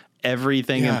like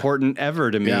everything important ever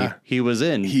to me. He was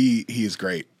in. He's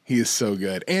great. He is so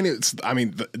good, and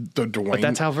the Dwayne. But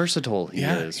that's how versatile he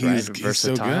is, right? He's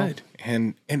so good,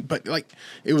 but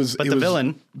it was. But the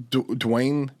villain,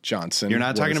 Dwayne Johnson. You're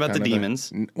not talking about the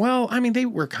demons. Well, I mean, they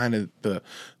were kind of the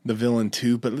villain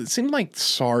too, but it seemed like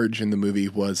Sarge in the movie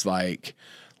was like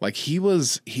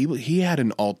he had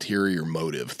an ulterior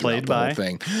motive throughout the whole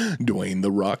thing. Dwayne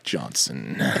 "The Rock"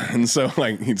 Johnson, and so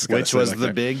which was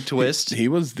the big twist. He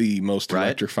was the most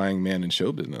electrifying man in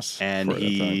show business, and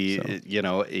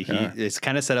it's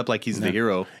kind of set up like he's the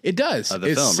hero. It does.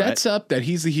 It sets up that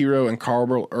he's the hero, and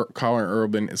Carl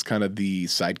Urban is kind of the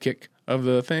sidekick of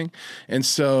the thing, and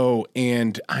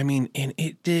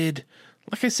it did.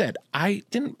 Like I said, I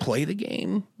didn't play the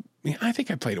game. I think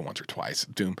I played it once or twice,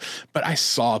 Doom, but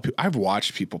I've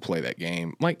watched people play that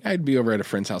game. Like I'd be over at a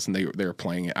friend's house and they were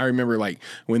playing it. I remember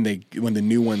when the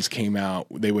new ones came out,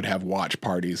 they would have watch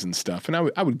parties and stuff, and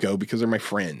I would go because they're my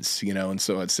friends, and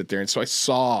so I'd sit there, and so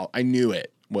I knew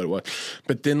it. What it was,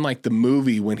 but then the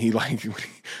movie when he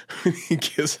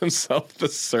gives himself the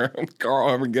serum, Carl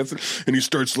Urban gets it, and he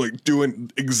starts doing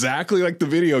exactly like the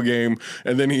video game,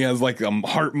 and then he has a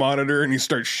heart monitor, and he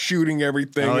starts shooting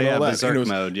everything. Oh, and all that. Berserk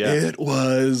mode. Yeah, it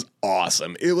was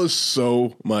awesome. It was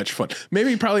so much fun.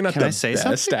 Maybe probably not the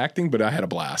best acting, but I had a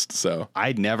blast. So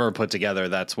I'd never put together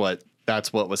that's what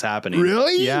was happening.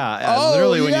 Really? Yeah.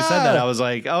 Literally, when you said that, I was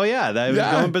like, oh, yeah, that was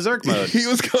going berserk mode. He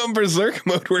was going berserk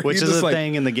mode. Which is a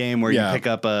thing in the game where you pick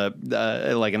up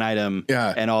an item,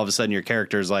 and all of a sudden your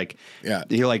character's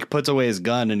he puts away his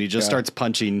gun and he just starts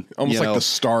punching. Almost like the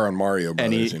star on Mario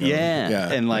Brothers.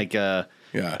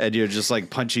 And you're just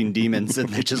punching demons and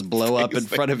they just blow up in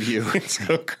front of you. It's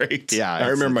so great. Yeah. I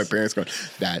remember my parents going,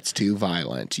 that's too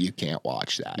violent. You can't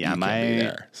watch that. Yeah. You can't be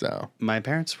there. So my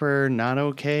parents were not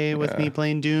okay with me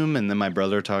playing Doom. And then my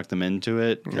brother talked them into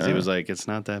it because he was like, it's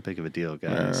not that big of a deal,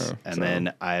 guys.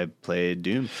 Then I played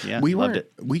Doom. Yeah. Loved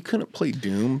it. We couldn't play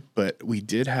Doom, but we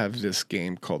did have this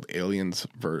game called Aliens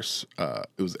vs.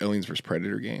 It was Aliens vs.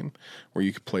 Predator game where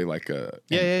you could play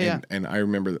And I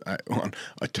remember on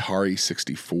Atari 64.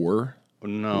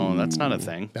 No, that's not a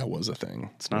thing. That was a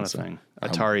thing. It's not a thing.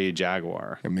 Atari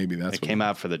Jaguar. And maybe it came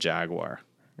out for the Jaguar.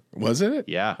 Was it?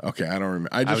 Yeah. Okay, I don't remember.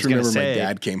 I just remember my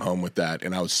dad came home with that,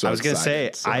 and I was so excited. I was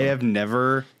going to say, I have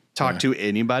never talk to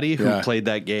anybody who played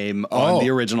that game on the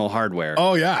original hardware.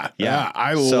 Oh yeah.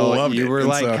 I loved it. You were And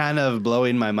like kind of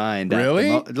blowing my mind.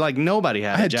 Really? Like nobody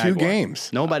had I had Jaguar. 2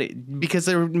 games. Nobody, because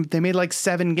they made like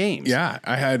 7 games. Yeah,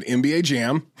 I had NBA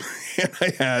Jam, and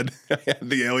I had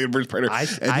the Alien vs Predator. And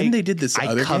then they did this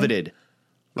other game. Coveted.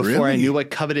 Before I knew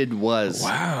what coveted was.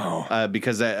 Wow.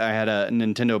 Because I had a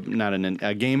Nintendo,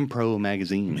 a Game Pro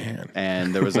magazine. Man.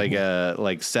 And there was like a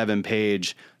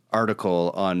 7-page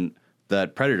article on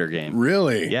that Predator game.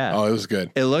 Really? Yeah. Oh, it was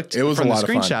good. It was from a lot the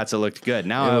screenshots, it looked good.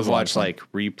 Now I've watched like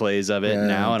replays of it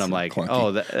now, and I'm like,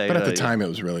 clunky. But at the time, it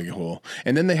was really cool.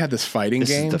 And then they had this fighting game.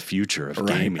 This is the future of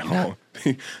gaming. Oh,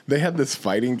 they had this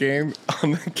fighting game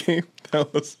on that game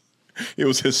it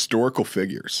was historical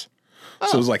figures.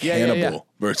 So it was like Hannibal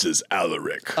versus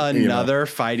Alaric. Another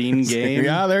fighting game.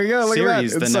 Yeah, there you go. Look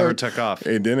series at that. that never took off.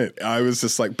 It didn't. I was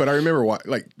just like, but I remember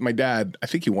my dad, I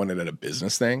think he won it at a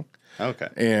business thing. Okay.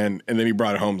 And then he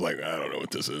brought it home like, I don't know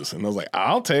what this is. And I was like,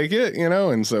 I'll take it,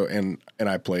 And so, and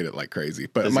I played it like crazy.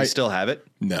 But Does he still have it?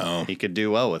 No. He could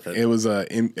do well with it. It was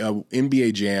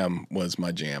NBA Jam was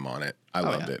my jam on it. I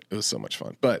loved it. It was so much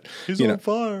fun. But he's on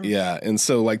fire. Yeah. And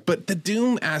so but the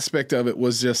Doom aspect of it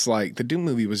was just like, the Doom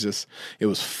movie was just, it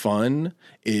was fun.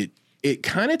 It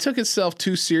kind of took itself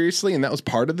too seriously. And that was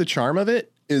part of the charm of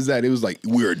it, is that it was like,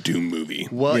 we're a Doom movie.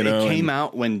 Well, it came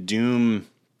out when Doom,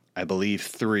 I believe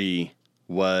 3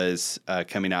 was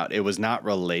coming out. It was not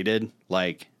related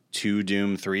to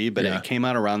Doom 3, but it came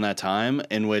out around that time,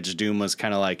 in which Doom was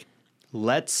kind of like,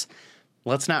 let's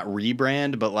not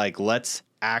rebrand, but let's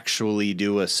actually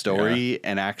do a story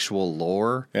and actual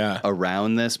lore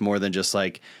around this, more than just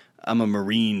I'm a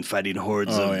Marine fighting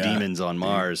hordes of demons on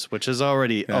Mars, which is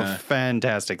already a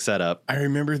fantastic setup. I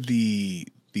remember the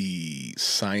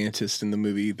scientist in the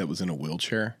movie that was in a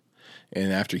wheelchair.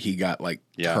 And after he got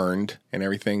turned and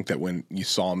everything, that when you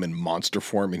saw him in monster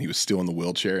form and he was still in the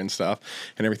wheelchair and stuff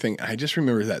and everything, I just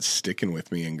remember that sticking with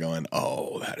me and going,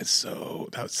 oh, that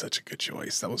was such a good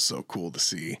choice. That was so cool to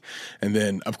see. And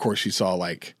then of course you saw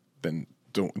then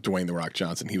Dwayne "The Rock"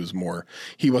 Johnson. He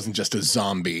wasn't just a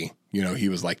zombie, he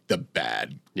was like the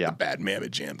bad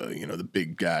mammoth Jambo, the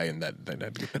big guy. And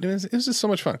but it was just so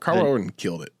much fun. Carl Urban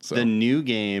killed it. So. The new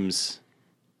games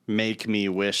make me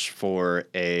wish for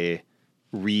a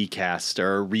recast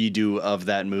or a redo of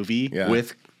that movie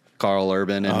with Carl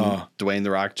Urban and Dwayne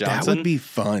 "The Rock" Johnson. That would be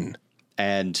fun.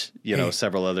 And,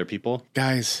 several other people.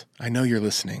 Guys, I know you're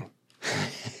listening.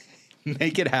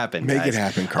 Make it happen. Make it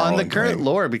happen, Carl. On the current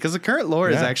lore, because the current lore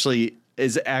is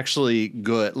actually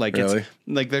good. Really?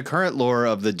 It's the current lore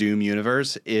of the Doom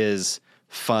universe is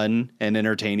fun and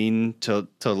entertaining to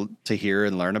hear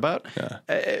and learn about.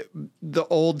 The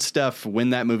old stuff, when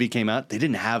that movie came out, they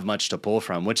didn't have much to pull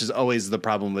from, which is always the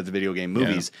problem with the video game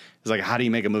movies. It's like, how do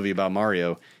you make a movie about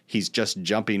Mario? He's just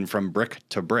jumping from brick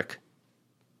to brick.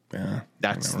 Yeah,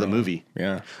 that's the movie.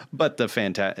 Yeah, but the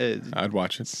fantastic. I'd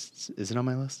watch it. Is it on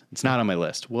my list? It's not on my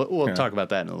list. We'll talk about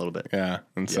that in a little bit. Yeah,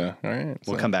 and so all right,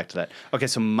 we'll come back to that. Okay,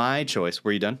 so my choice.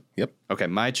 Were you done? Yep. Okay,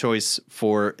 my choice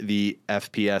for the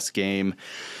FPS game.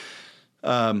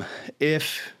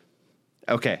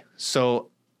 So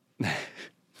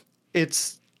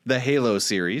it's the Halo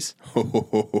series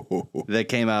that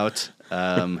came out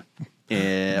on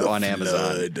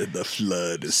Amazon. The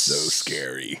flood is so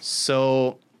scary.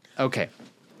 So, okay.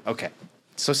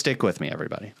 So stick with me,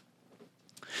 everybody,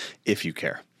 if you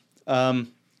care. The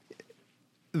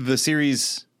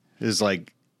series is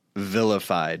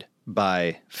vilified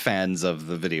by fans of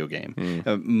the video game,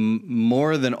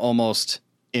 more than almost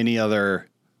any other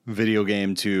video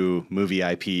game to movie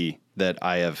IP that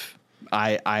I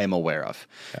am aware of.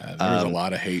 There's a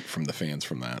lot of hate from the fans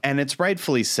from that, and it's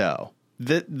rightfully so.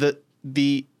 The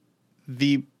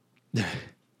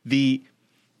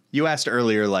you asked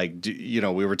earlier,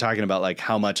 we were talking about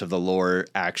how much of the lore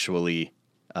actually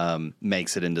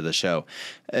makes it into the show.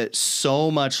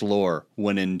 So much lore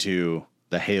went into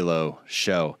the Halo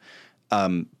show,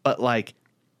 but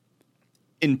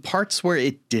in parts where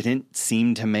it didn't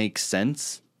seem to make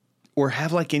sense or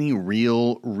have any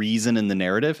real reason in the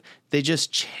narrative, they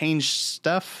just changed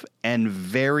stuff and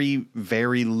very,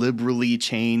 very liberally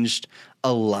changed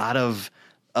a lot of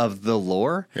the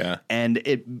lore. Yeah. And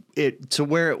it to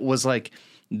where it was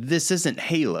this isn't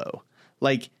Halo.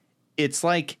 It's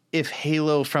if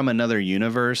Halo from another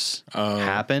universe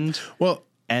happened. Well,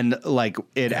 and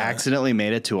it accidentally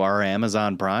made it to our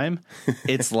Amazon Prime.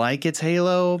 It's it's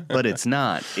Halo, but it's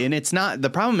not. And it's not, the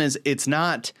problem is it's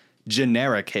not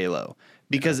generic Halo,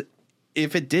 because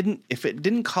if it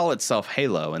didn't call itself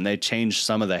Halo and they changed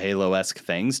some of the Halo-esque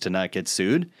things to not get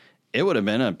sued, it would have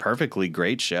been a perfectly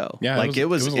great show. Yeah, like it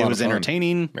was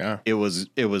entertaining. Yeah. It was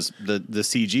the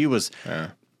CG was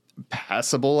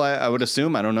passable, I would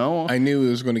assume. I don't know. I knew it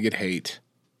was going to get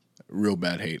real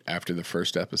bad hate after the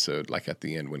first episode, like at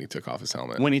the end when he took off his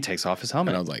helmet. When he takes off his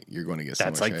helmet. And I was like, you're going to get so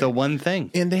That's much like hate. the one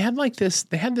thing. And they had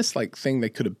this like thing they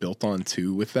could have built on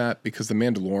too with that, because the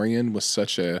Mandalorian was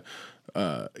such a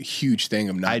huge thing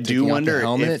of not I taking do off wonder the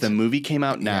helmet. if the movie came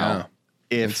out now,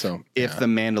 if the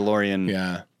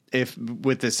Mandalorian, if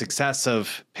with the success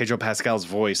of Pedro Pascal's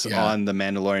voice on the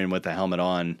Mandalorian with the helmet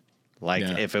on, like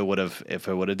if it would have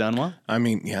done well. I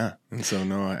mean, yeah. And so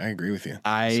no, I agree with you.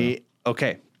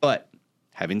 Okay, but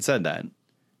having said that,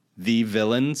 the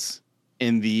villains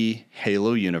in the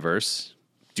Halo universe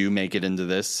do make it into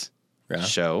this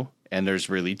show, and there's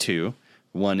really two.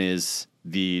 One is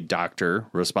the doctor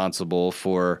responsible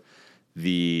for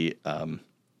the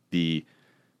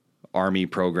army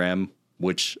program,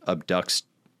 which abducts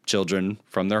children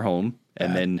from their home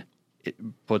and then it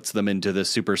puts them into the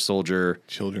super soldier.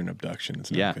 Children abduction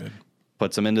is not good.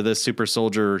 Puts them into this super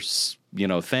soldier,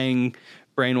 thing,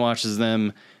 brainwashes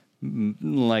them.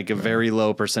 Like a very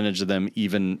low percentage of them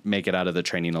even make it out of the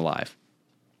training alive.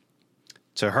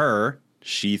 To her,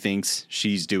 she thinks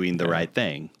she's doing the right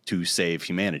thing to save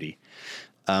humanity.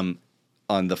 On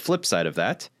the flip side of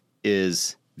that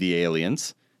is the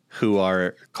aliens, who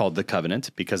are called the Covenant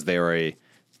because they are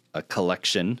a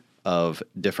collection of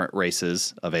different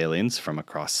races of aliens from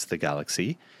across the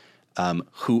galaxy,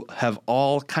 who have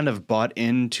all kind of bought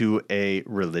into a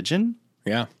religion.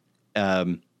 Yeah.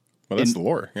 Well, that's the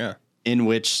lore, in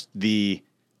which the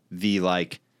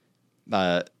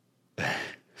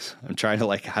I'm trying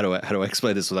to how do I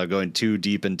explain this without going too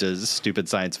deep into stupid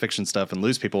science fiction stuff and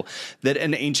lose people. That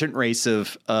an ancient race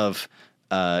of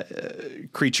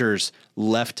creatures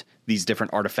left these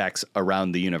different artifacts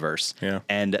around the universe,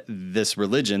 and this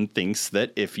religion thinks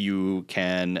that if you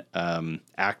can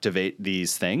activate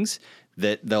these things,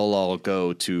 that they'll all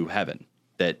go to heaven.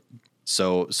 That.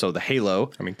 So the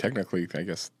Halo, I mean, technically, I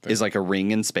guess, is like a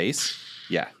ring in space.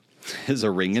 Yeah, is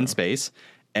a ring in space,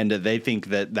 and they think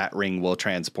that ring will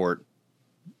transport,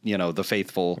 the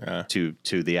faithful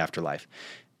to the afterlife.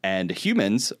 And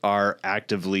humans are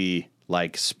actively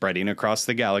spreading across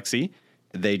the galaxy.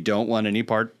 They don't want any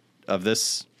part of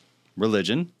this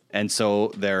religion, and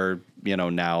so they're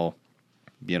now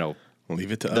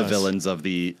leave it to the us. Villains of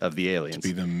the aliens To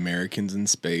be the Americans in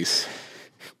space.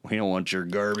 We don't want your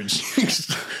garbage.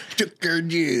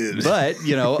 Garbage. But,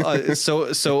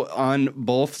 so on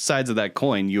both sides of that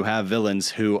coin, you have villains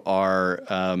who are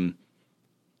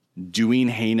doing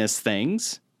heinous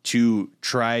things to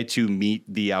try to meet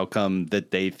the outcome that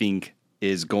they think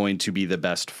is going to be the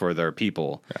best for their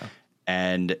people. Yeah.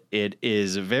 And it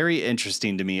is very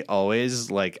interesting to me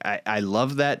always. I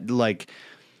love that,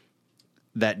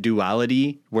 that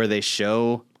duality where they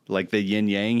show the yin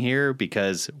yang here,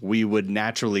 because we would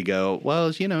naturally go,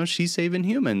 well, she's saving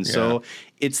humans. Yeah. So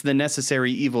it's the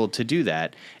necessary evil to do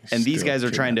that. And these guys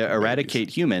are trying to eradicate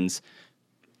humans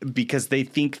because they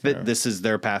think that this is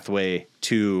their pathway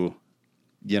to,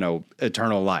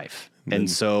 eternal life. And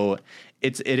so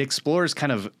it explores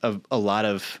kind of a lot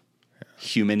of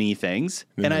human-y things.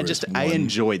 And I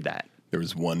enjoyed that. There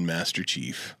was one Master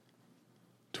Chief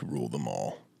to rule them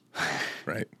all.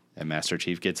 Right. And Master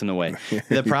Chief gets in the way.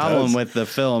 The problem with the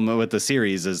film, with the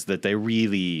series, is that they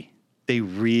really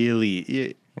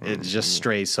it just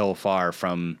strays so far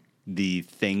from the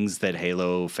things that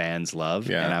Halo fans love.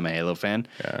 Yeah. And I'm a Halo fan.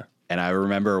 Yeah. And I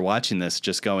remember watching this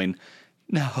just going,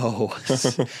 no,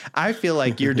 I feel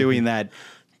like you're doing that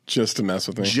just to mess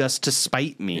with me, just to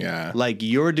spite me. Yeah.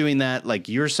 You're doing that.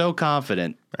 You're so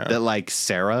confident that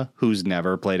Sarah, who's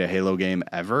never played a Halo game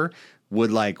ever,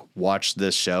 would watch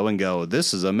this show and go,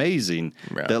 this is amazing.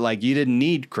 Yeah. That you didn't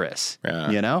need Chris,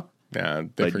 Yeah.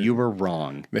 But you were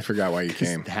wrong. They forgot why you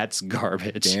came. That's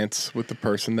garbage. Dance with the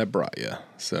person that brought you.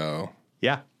 So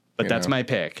yeah, but that's my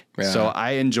pick. Yeah. So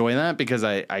I enjoy that because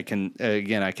I can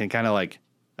kind of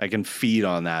I can feed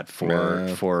on that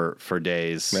for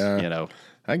days,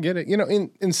 I get it.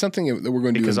 In something that we're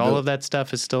going to do. Because all of that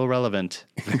stuff is still relevant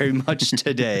very much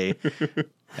today.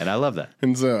 And I love that.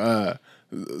 And so,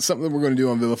 something that we're going to do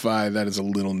on VILLifY that is a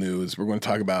little new is we're going to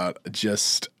talk about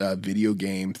just a video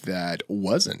game that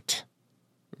wasn't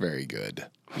very good.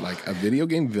 A video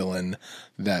game villain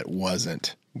that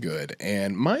wasn't good.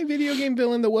 And my video game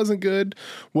villain that wasn't good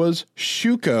was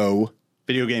Shuko.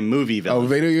 Video game movie villain. Oh,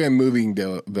 video game movie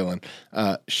villain.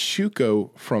 Shuko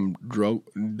from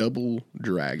Double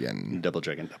Dragon. Double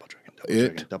Dragon.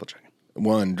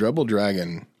 Double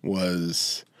Dragon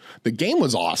was... The game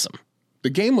was awesome. The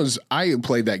game was, I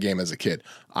played that game as a kid.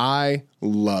 I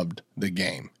loved the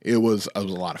game. It was a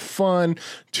lot of fun.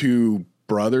 Two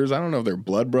brothers, I don't know if they're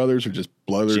blood brothers or just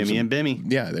brothers. Jimmy and Bimmy.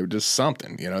 Yeah, they were just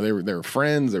something. You know, they were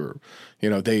friends. They were, you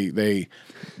know, they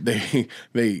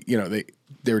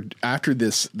they're after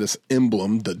this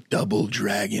emblem, the double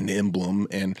dragon emblem,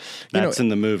 and that's in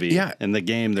the movie. Yeah, in the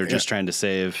game, they're just trying to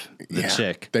save the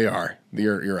chick. They are.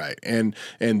 You're right. And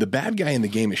the bad guy in the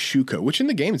game is Shuko, which in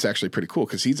the game it's actually pretty cool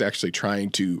because he's actually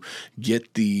trying to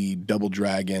get the double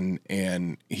dragon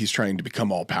and he's trying to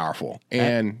become all powerful.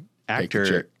 And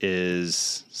actor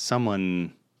is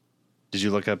someone. Did you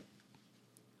look up?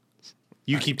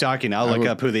 You keep talking. I'll look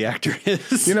up who the actor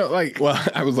is. You know,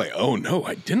 I was like, oh no,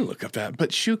 I didn't look up that.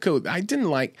 But Shuko, I didn't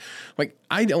like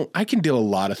I can deal a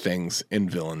lot of things in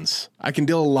villains. I can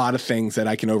deal a lot of things that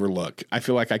I can overlook. I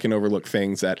feel like I can overlook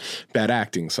things that bad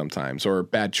acting sometimes or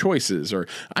bad choices, or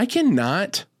I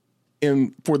cannot,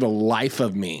 for the life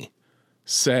of me,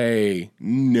 say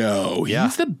no.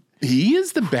 Yeah. He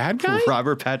is the bad guy?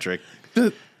 Robert Patrick.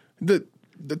 The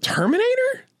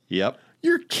Terminator? Yep.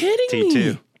 You're kidding T2.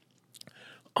 me.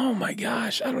 Oh my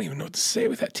gosh, I don't even know what to say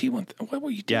with that T1. What were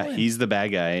you doing? Yeah, he's the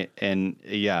bad guy, and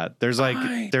there's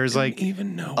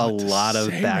even know a lot of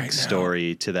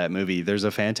backstory to that movie. There's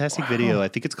a fantastic video. I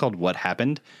think it's called "What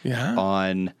Happened"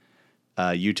 on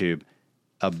YouTube,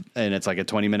 and it's like a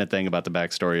 20-minute thing about the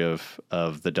backstory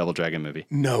of the Double Dragon movie.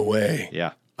 No way.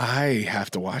 Yeah, I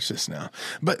have to watch this now.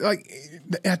 But like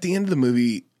at the end of the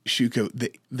movie, Shuko,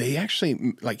 they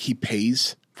actually he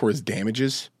pays for his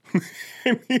damages.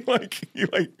 And he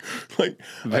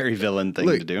very villain thing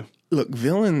to do. Look,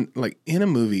 in a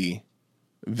movie,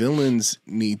 villains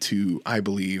need to, I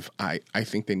believe, I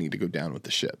think they need to go down with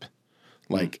the ship.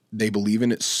 They believe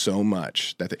in it so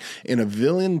much that in a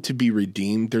villain to be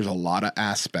redeemed, there's a lot of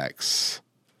aspects.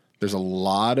 There's a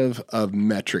lot of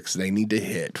metrics they need to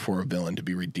hit for a villain to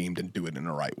be redeemed and do it in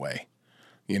the right way.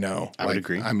 You know, I would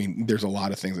agree. I mean, there's a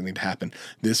lot of things that need to happen.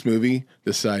 This movie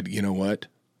decided, you know what?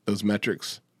 Those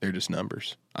metrics, they're just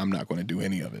numbers. I'm not going to do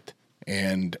any of it.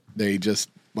 And they just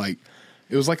it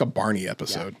was like a Barney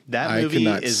episode. Yeah. That movie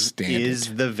is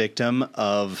the victim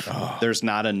of there's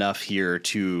not enough here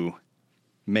to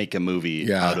make a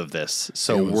movie out of this.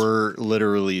 So we're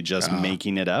literally just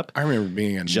making it up. I remember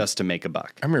being just to make a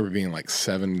buck. I remember being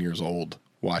 7 years old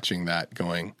watching that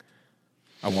going,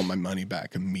 I want my money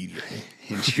back immediately.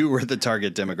 And you were the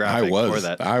target demographic for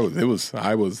that. I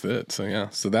was it. So yeah.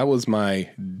 So that was my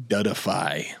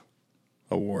VILLifY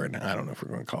award. I don't know if we're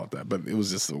going to call it that, but it was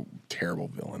just a terrible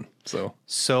villain. So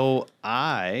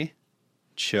I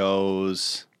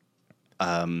chose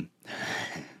The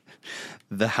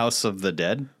House of the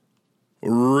Dead.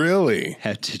 Really?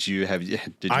 Did you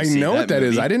I see know what that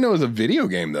movie? is. I didn't know it was a video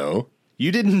game though.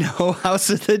 You didn't know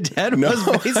House of the Dead was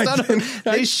based on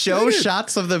They show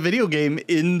shots of the video game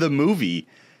in the movie.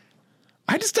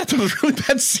 I just thought that was really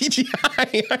bad CGI.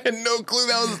 I had no clue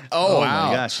that was. Oh wow.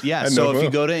 My gosh. Yeah. So if you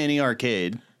go to any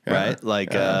arcade, right?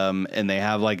 And they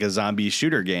have a zombie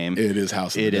shooter game. It is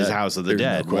House of the Dead. It is House of the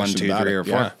Dead. No 1, 2, 3, or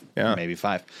 4. Yeah. Maybe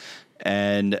 5.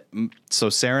 And so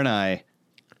Sarah and I,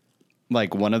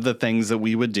 one of the things that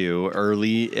we would do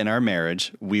early in our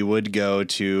marriage, we would go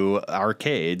to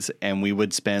arcades and we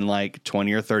would spend $20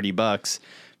 or $30.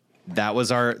 That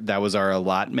was our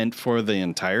allotment for the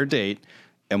entire date.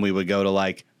 And we would go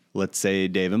to let's say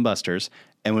Dave and Buster's,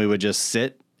 and we would just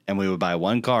sit and we would buy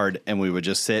one card and we would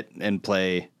just sit and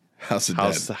play House of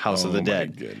the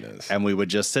Dead. Goodness. And we would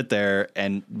just sit there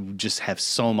and just have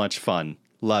so much fun.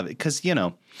 Love it. Because,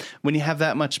 when you have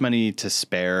that much money to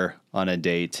spare on a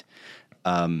date,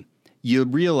 you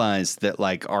realize that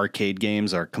arcade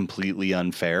games are completely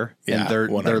unfair. Yeah, and they're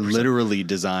 100%. Literally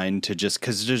designed to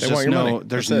because there's just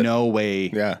no way,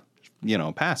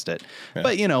 past it. Yeah.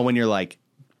 But, when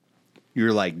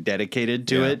you're dedicated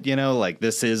to it,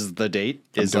 this is the date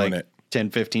is $10,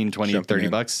 $15, $20,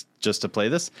 $30 just to play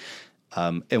this.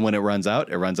 And when it runs out.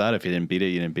 If you didn't beat it,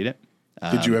 you didn't beat it.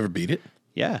 Did you ever beat it?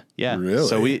 Yeah.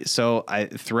 Really? So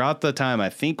throughout the time,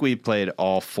 I think we played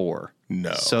all 4.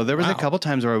 No. So there was a couple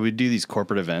times where we'd do these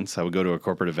corporate events. I would go to a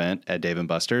corporate event at Dave and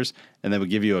Buster's, and they would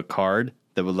give you a card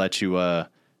that would let you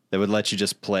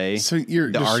just play. So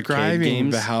you're the describing arcade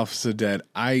games. The House of the Dead.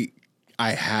 I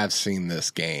have seen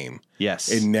this game. Yes.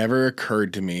 It never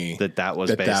occurred to me that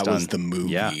was the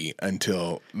movie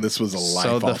until this was a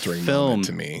life-altering moment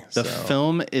to me. The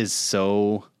film is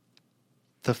so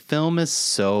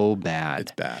bad.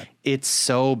 It's bad. It's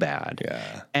so bad.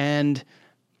 Yeah. And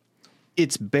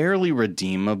it's barely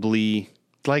redeemably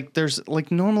like there's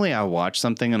like normally I watch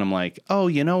something and I'm like, oh,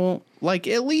 you know, like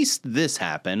at least this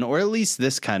happened, or at least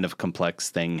this kind of complex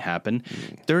thing happened.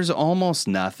 There's almost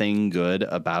nothing good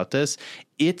about this.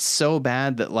 It's so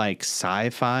bad that like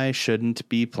sci-fi shouldn't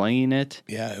be playing it.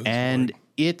 Yeah, it was and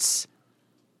hard.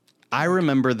 I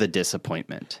remember the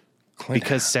disappointment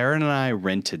because Sarah and I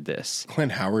rented this.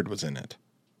 Clint Howard was in it.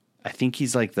 I think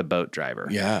he's like the boat driver.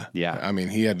 Yeah. Yeah. I mean,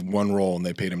 he had one role and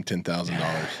they paid him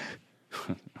 $10,000.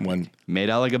 Made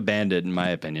out like a bandit, in my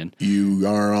opinion. You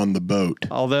are on the boat.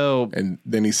 Although, and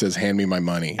then he says, hand me my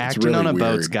money. Acting really on a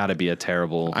boat's got to be a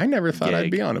terrible I never thought gig.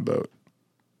 I'd be on a boat.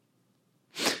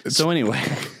 So anyway,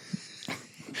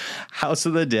 House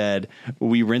of the Dead,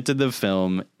 we rented the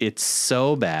film. It's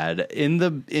so bad.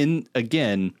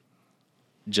 Again,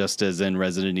 just as in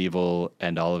Resident Evil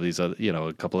and all of these other,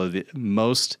 a couple of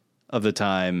most of the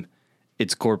time,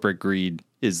 it's corporate greed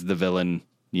is the villain,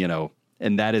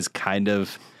 and that is kind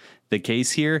of the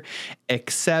case here,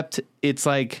 except it's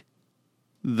like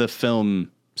the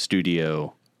film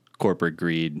studio corporate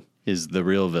greed is the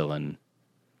real villain.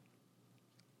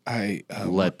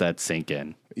 Let that sink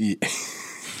in. Yeah.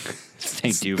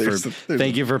 Thank you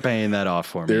for paying that off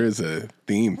for me. There is a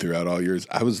theme throughout all yours.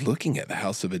 I was looking at the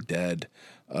House of the Dead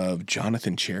of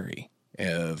Jonathan Cherry.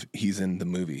 He's in the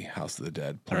movie House of the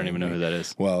Dead. I don't even know who that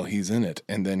is. Well, he's in it.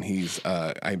 And then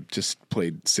I just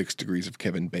played 6 Degrees of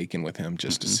Kevin Bacon with him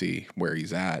just to see where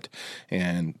he's at.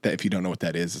 And if you don't know what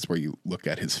that is, it's where you look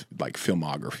at his like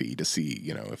filmography to see,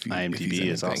 if IMDb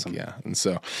is awesome. Yeah. And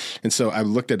so I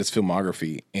looked at his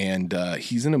filmography and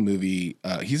he's in a movie.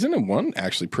 He's in one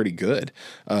actually pretty good,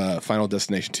 Final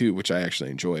Destination 2, which I actually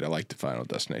enjoyed. I liked the Final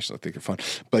Destination. I think they're fun.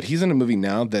 But he's in a movie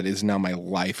now that is now my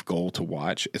life goal to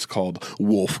watch. It's called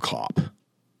Wolf Cop.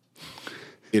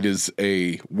 It is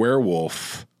a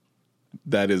werewolf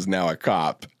that is now a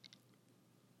cop.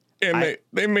 And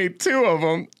they made 2 of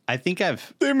them.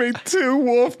 They made 2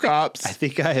 wolf cops. I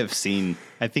think I've seen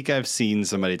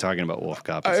somebody talking about Wolf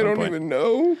Cop at I some don't point. even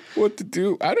know what to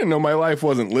do. I didn't know my life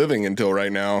wasn't living until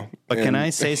right now. But can I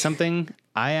say something?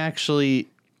 The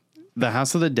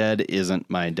House of the Dead isn't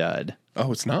my dud.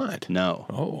 Oh, it's not? No.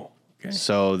 Oh, okay.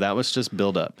 So that was just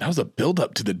build up. That was a build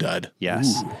up to the dud.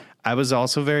 Yes. Ooh. I was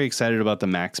also very excited about the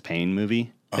Max Payne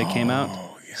movie that came out,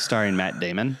 starring Matt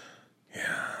Damon.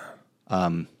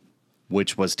 Yeah.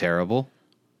 Which was terrible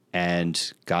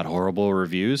and got horrible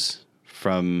reviews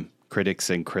from critics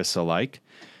and Chris alike.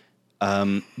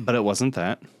 But it wasn't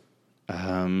that.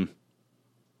 I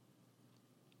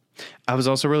was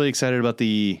also really excited about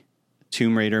the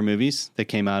Tomb Raider movies that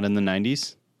came out in the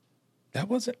 90s. That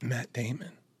wasn't Matt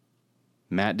Damon.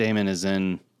 Matt Damon is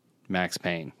in Max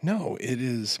Payne. No, it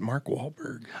is Mark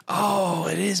Wahlberg. Oh,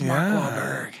 it is Mark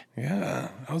Wahlberg. Yeah,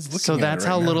 I was looking. So at that's it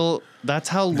right how now. little. That's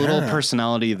how little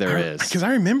personality there is. Because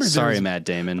I remember. Sorry, Matt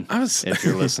Damon. If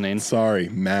you're listening. Sorry,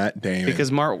 Matt Damon.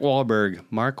 Because Mark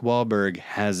Wahlberg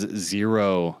has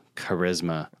zero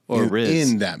charisma or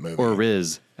riz in that movie, or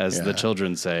riz, as the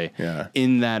children say. Yeah.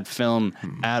 In that film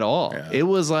at all. Yeah. It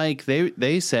was like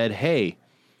they said, "Hey,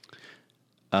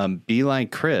 be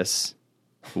like Chris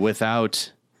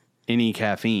without any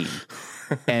caffeine."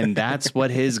 And that's what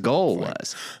his goal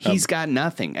was. He's got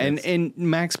nothing. And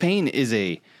Max Payne is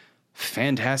a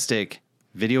fantastic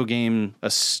video game, a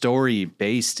story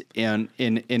based in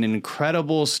an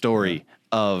incredible story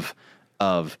of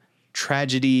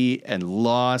tragedy and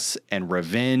loss and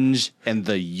revenge and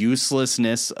the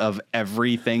uselessness of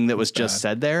everything that was just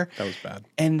said there. That was bad.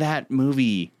 And that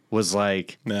movie was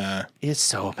like, nah, it's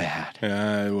so bad.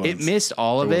 Yeah, it was. It missed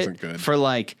all of it good. for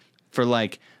like,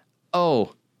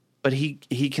 oh, but he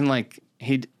can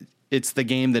it's the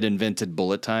game that invented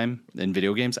bullet time in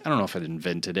video games. I don't know if it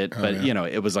invented it, but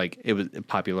it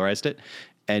popularized it.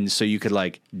 And so you could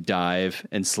like dive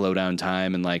and slow down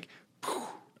time and like,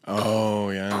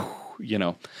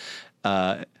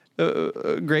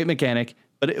 great mechanic.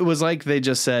 But it was like they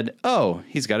just said, oh,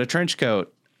 he's got a trench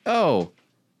coat. Oh,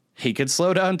 he could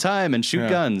slow down time and shoot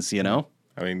guns, I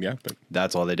mean, yeah, but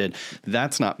that's all they did.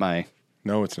 That's not my.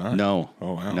 No, it's not. No.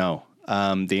 Oh, wow. No.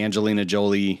 The Angelina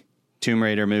Jolie Tomb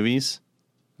Raider movies.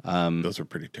 Those are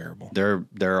pretty terrible.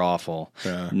 They're awful.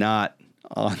 Yeah. Not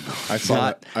on. I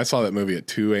saw that movie at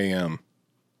 2 a.m.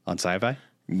 on Sci-Fi.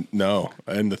 No,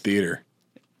 in the theater,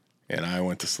 and I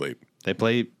went to sleep. They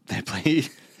play.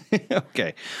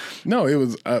 Okay. No, it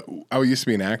was. I used to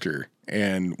be an actor,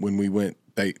 and when we went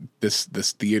this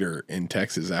theater in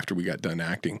Texas, after we got done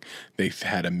acting, they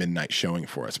had a midnight showing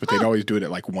for us, but they'd always do it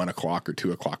at like 1 o'clock or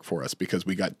 2 o'clock for us because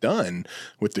we got done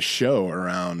with the show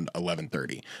around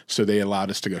 11:30. So they allowed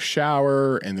us to go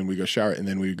shower, and then we go shower, and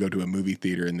then we would go to a movie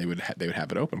theater, and they would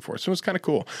have it open for us. So it was kind of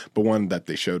cool. But one that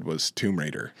they showed was Tomb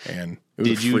Raider, and it was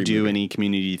Did you do movie. any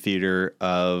community theater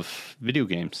of video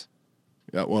games?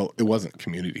 Well, it wasn't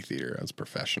community theater. It was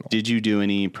professional. Did you do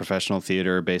any professional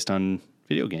theater based on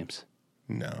video games?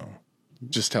 No.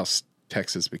 Just how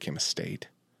Texas became a state.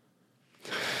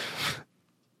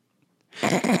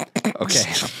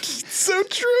 Okay. So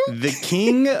true. The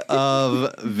king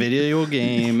of video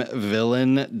game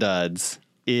villain duds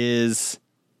is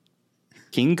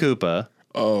King Koopa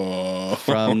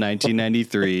from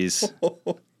 1993's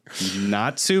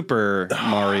not Super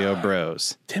Mario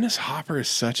Bros. Dennis Hopper is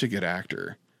such a good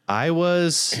actor. I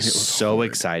was so hard.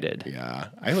 excited Yeah.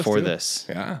 I was for too. this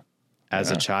Yeah.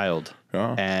 as a child.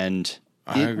 Yeah. And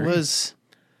I it agree. was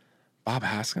Bob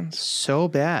Hoskins. so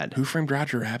bad. Who Framed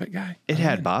Roger Rabbit guy? It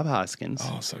had Bob Hoskins.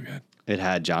 Oh, so good. It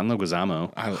had John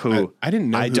Leguizamo, I I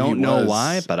didn't know who he don't know was.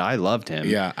 why, but I loved him.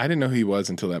 Yeah, I didn't know who he was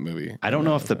until that movie. I don't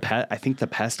know if I think The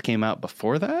Pest came out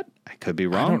before that. I could be I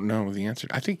wrong. don't know the answer.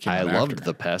 I think it came I out loved after.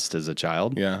 The Pest as a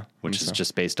child. Yeah, Which and is so-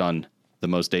 just based on the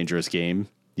most dangerous game,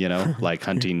 like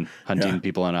hunting Yeah.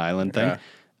 people on an island thing.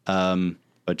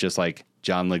 But just like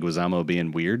John Leguizamo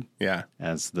being weird Yeah.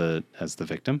 as the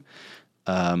victim.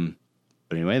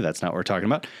 But anyway, that's not what we're talking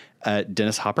about.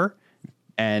 Dennis Hopper,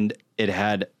 and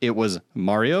it was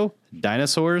Mario,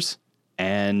 dinosaurs,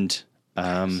 and So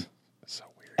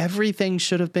weird. everything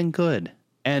should have been good.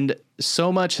 And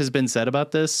so much has been said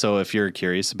about this. So if you're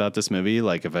curious about this movie,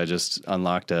 like if I just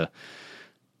unlocked a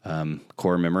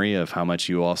core memory of how much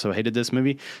you also hated this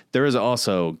movie, there is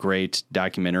also great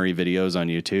documentary videos on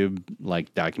YouTube,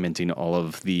 like documenting all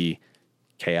of the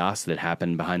chaos that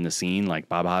happened behind the scene. Like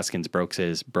Bob Hoskins broke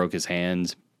his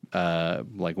hands,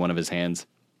 like one of his hands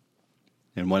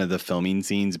in one of the filming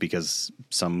scenes because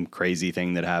some crazy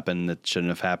thing that happened that shouldn't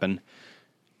have happened.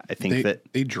 I think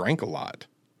They drank a lot.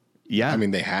 yeah. I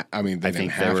mean, they didn't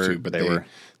have to, but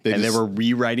they were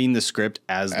rewriting the script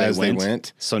as they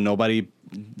went. So nobody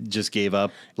just gave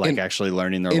up, actually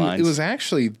learning their lines. It was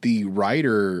actually the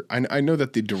writer. I know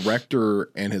that the director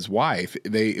and his wife,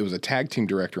 it was a tag team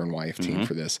director and wife team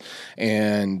for this.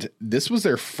 And this was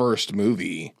their first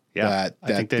movie that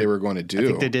they were going to do. I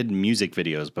think they did music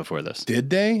videos before this. Did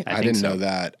they? I didn't so. know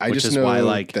that. I Which just is know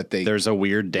why, that there's a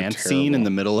weird dance scene in terrible. the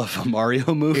middle of a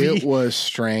Mario movie. It was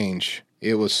strange.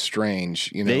 It was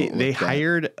strange. You know, They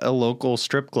hired a local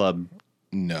strip club.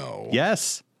 No.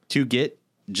 Yes. To get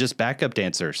just backup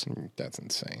dancers. That's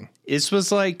insane. This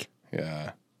was like,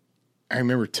 Yeah. I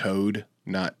remember Toad,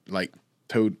 not like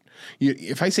Toad.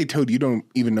 If I say Toad, you don't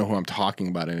even know who I'm talking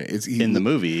about in it. in the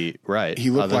movie, right? he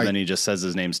looked Other like- than he just says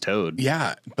his name's Toad.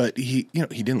 Yeah, but he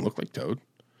didn't look like Toad.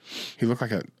 He looked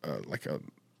like a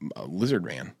lizard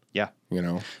man, Yeah.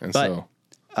 and But-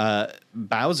 so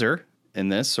Bowser in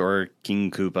this, or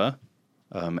King Koopa,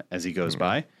 as he goes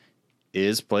by,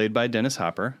 is played by Dennis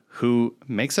Hopper, who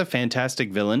makes a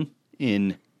fantastic villain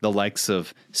in the likes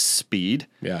of Speed.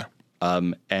 yeah,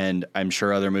 And I'm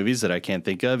sure other movies that I can't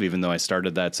think of, even though I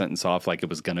started that sentence off like it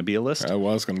was going to be a list. it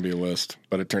was going to be a list,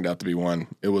 but it turned out to be one.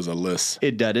 It was a list.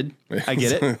 It dudded. I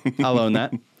get it. I'll own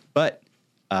that. But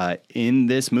in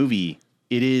this movie,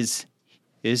 it's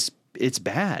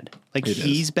bad. Like It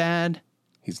he's is. bad.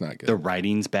 He's not good. The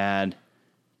writing's bad.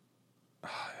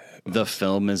 The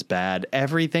film is bad.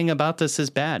 Everything about this is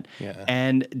bad Yeah.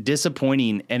 and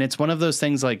disappointing. And it's one of those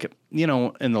things like, in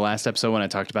the last episode when I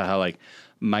talked about how like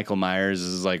Michael Myers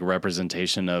is like a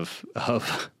representation of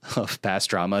past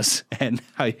traumas and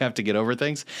how you have to get over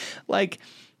things. Like,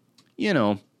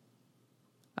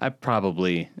 I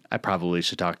probably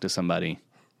should talk to somebody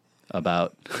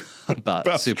about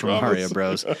Super traumas. Mario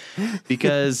Bros.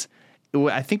 Because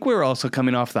I think we were also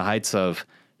coming off the heights of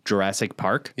Jurassic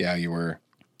Park. Yeah, you were.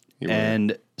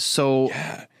 And so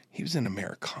Yeah, he was in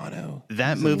Americano.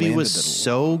 that He was in movie Land was of the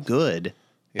so Lost. good.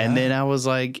 Yeah. And then I was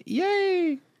like,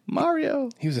 yay, Mario.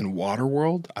 He was in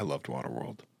Waterworld. I loved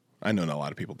Waterworld. I know not a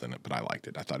lot of people didn't, but I liked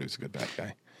it. I thought he was a good bad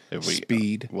guy.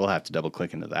 Speed. We'll have to double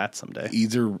click into that someday.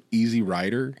 Easy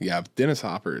Rider. Yeah, Dennis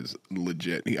Hopper is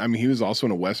legit. He was also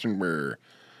in a Western where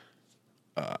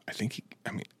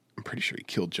I'm pretty sure he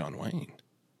killed John Wayne.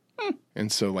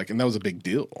 And so and that was a big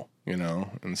deal,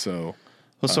 and so.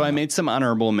 Well, so I made some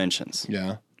honorable mentions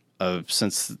Yeah.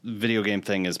 since video game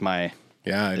thing is my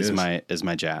Yeah, it is is.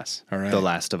 my jazz. All right. The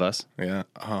Last of Us. Yeah.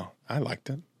 Oh, I liked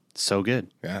it. So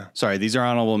good. Yeah. Sorry, these are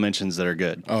honorable mentions that are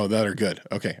good. Oh, that are good.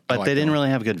 Okay. But they didn't really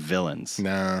have good villains.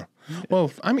 Nah.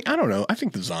 Well, I mean, I don't know. I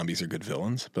think the zombies are good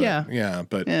villains. But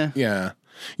yeah.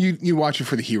 You watch it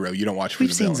for the hero. You don't watch it for the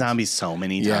villains. We've seen zombies so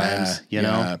many times, you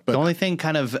know? But the only thing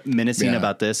kind of menacing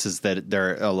about this is that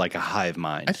they're like a hive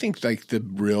mind. I think like the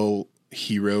real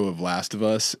hero of Last of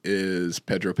Us is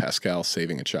Pedro Pascal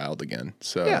saving a child again.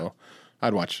 So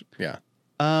I'd watch,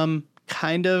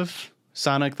 kind of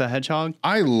Sonic the Hedgehog.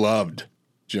 I loved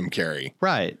Jim Carrey.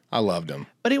 Right. I loved him.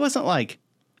 But he wasn't like,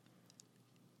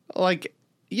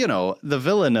 you know, the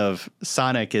villain of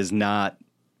Sonic is not...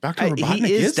 Dr. Robotnik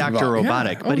he is Dr.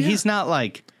 Robotnik, but he's not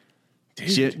like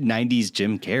 90s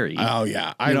Jim Carrey. Oh,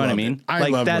 yeah. You know what I mean? I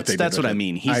love that's what I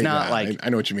mean. He's not like... I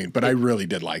know what you mean, but I really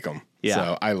did like him. Yeah.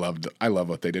 So I love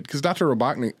what they did. Because Dr.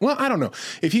 Robotnik, well, I don't know.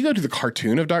 If you go to the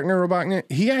cartoon of Dr.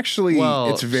 Robotnik, he actually,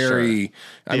 it's very...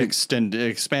 The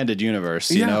expanded universe,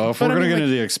 you know? If we're going to get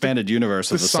into the expanded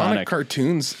universe of the Sonic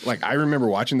cartoons, like I remember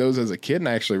watching those as a kid and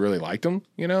I actually really liked them,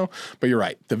 you know? But you're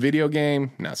right. The video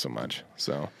game, not so much.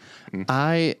 So...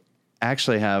 I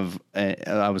actually have,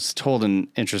 I was told an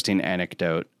interesting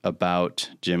anecdote about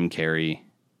Jim Carrey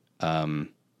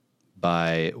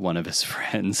by one of his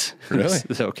friends. Really?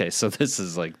 Okay, so this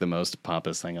is like the most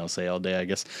pompous thing I'll say all day, I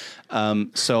guess.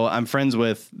 So I'm friends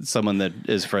with someone that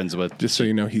is friends with... Just so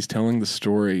you know, he's telling the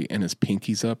story and his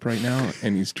pinky's up right now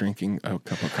and he's drinking a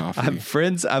cup of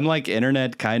coffee. I'm like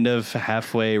internet kind of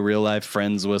halfway real life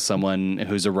friends with someone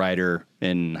who's a writer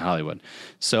in Hollywood.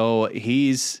 So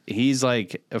he's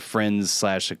like a friend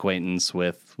 / acquaintance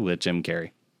with Jim Carrey.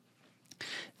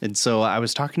 And so I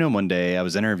was talking to him one day. I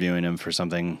was interviewing him for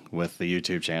something with the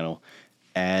YouTube channel.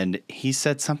 And he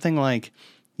said something like,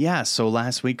 yeah, so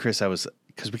last week, Chris,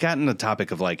 because we got into the topic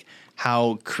of like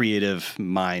how creative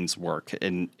minds work.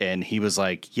 And he was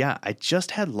like, yeah, I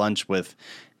just had lunch with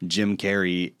Jim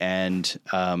Carrey and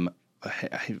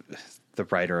the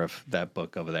writer of that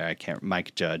book over there.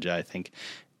 Mike Judge, I think.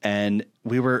 And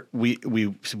we went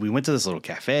to this little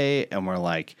cafe and we're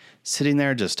like sitting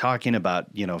there just talking about,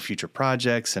 you know, future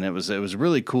projects. And it was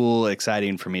really cool,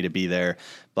 exciting for me to be there,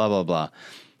 blah, blah, blah.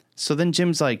 So then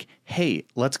Jim's like, hey,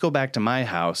 let's go back to my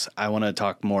house. I want to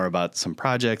talk more about some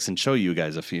projects and show you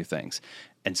guys a few things.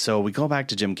 And so we go back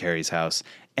to Jim Carrey's house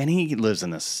and he lives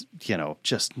in this, you know,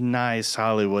 just nice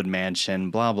Hollywood mansion,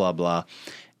 blah, blah, blah.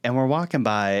 And we're walking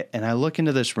by, and I look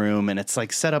into this room, and it's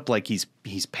like set up like he's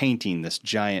painting this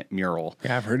giant mural.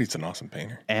 Yeah, I've heard he's an awesome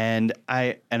painter. And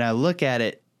I look at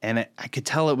it, and I could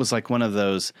tell it was like one of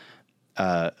those.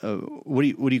 What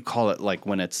do you call it? Like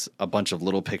when it's a bunch of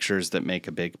little pictures that make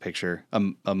a big picture,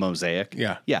 a mosaic.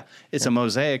 Yeah, it's a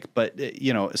mosaic. But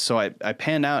you know, so I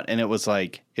panned out, and it was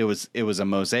like it was a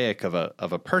mosaic of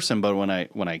a person. But when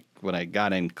I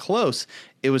got in close,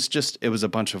 it was a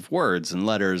bunch of words and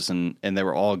letters, and they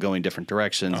were all going different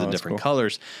directions and different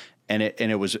colors, and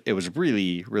it was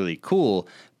really, really cool.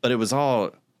 But it was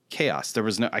all chaos.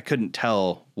 I couldn't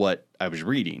tell what I was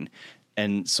reading.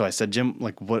 And so I said, Jim,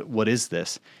 like, what is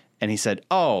this? And he said,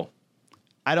 oh,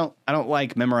 I don't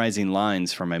like memorizing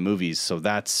lines from my movies. So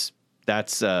that's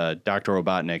Dr.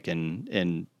 Robotnik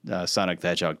in Sonic the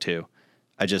Hedgehog 2.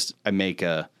 I make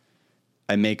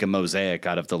a mosaic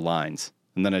out of the lines,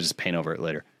 and then I just paint over it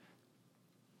later.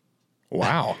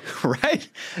 Wow. Right?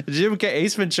 Jim Carrey,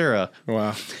 Ace Ventura.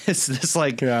 Wow. It's this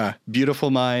like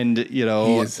beautiful mind, you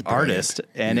know, artist.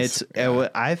 And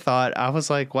I was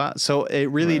like, wow. So it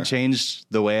really changed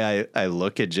the way I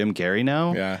look at Jim Carrey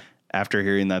now. Yeah. After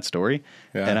hearing that story.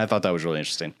 Yeah. And I thought that was really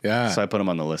interesting. Yeah. So I put him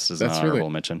on the list as an honorable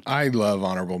mention. I love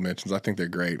honorable mentions. I think they're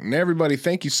great. And everybody,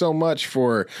 thank you so much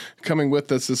for coming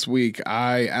with us this week.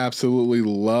 I absolutely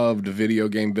loved Video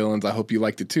Game Villains. I hope you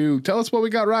liked it too. Tell us what we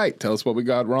got right. Tell us what we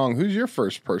got wrong. Who's your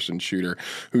first person shooter?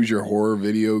 Who's your horror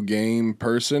video game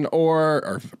person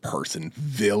or person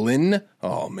villain?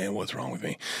 Oh man, what's wrong with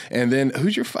me? And then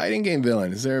who's your fighting game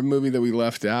villain? Is there a movie that we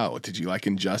left out? Did you like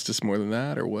Injustice more than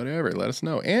that or whatever? Let us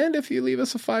know. And if you leave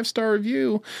us a 5-star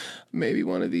review, maybe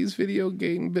one of these video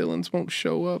game villains won't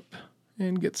show up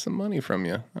and get some money from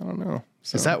you. I don't know.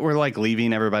 So, is that we're like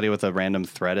leaving everybody with a random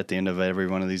thread at the end of every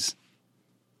one of these?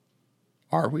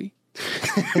 Are we?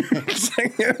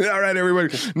 All right,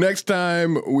 everybody. Next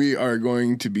time we are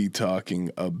going to be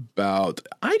talking about,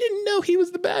 I didn't know he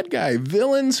was the bad guy.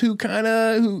 Villains who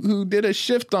who did a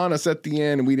shift on us at the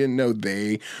end and we didn't know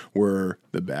they were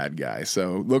the bad guy.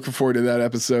 So looking forward to that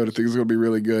episode. I think it's going to be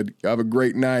really good. Have a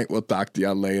great night. We'll talk to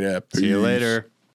y'all later. Peace. See you later.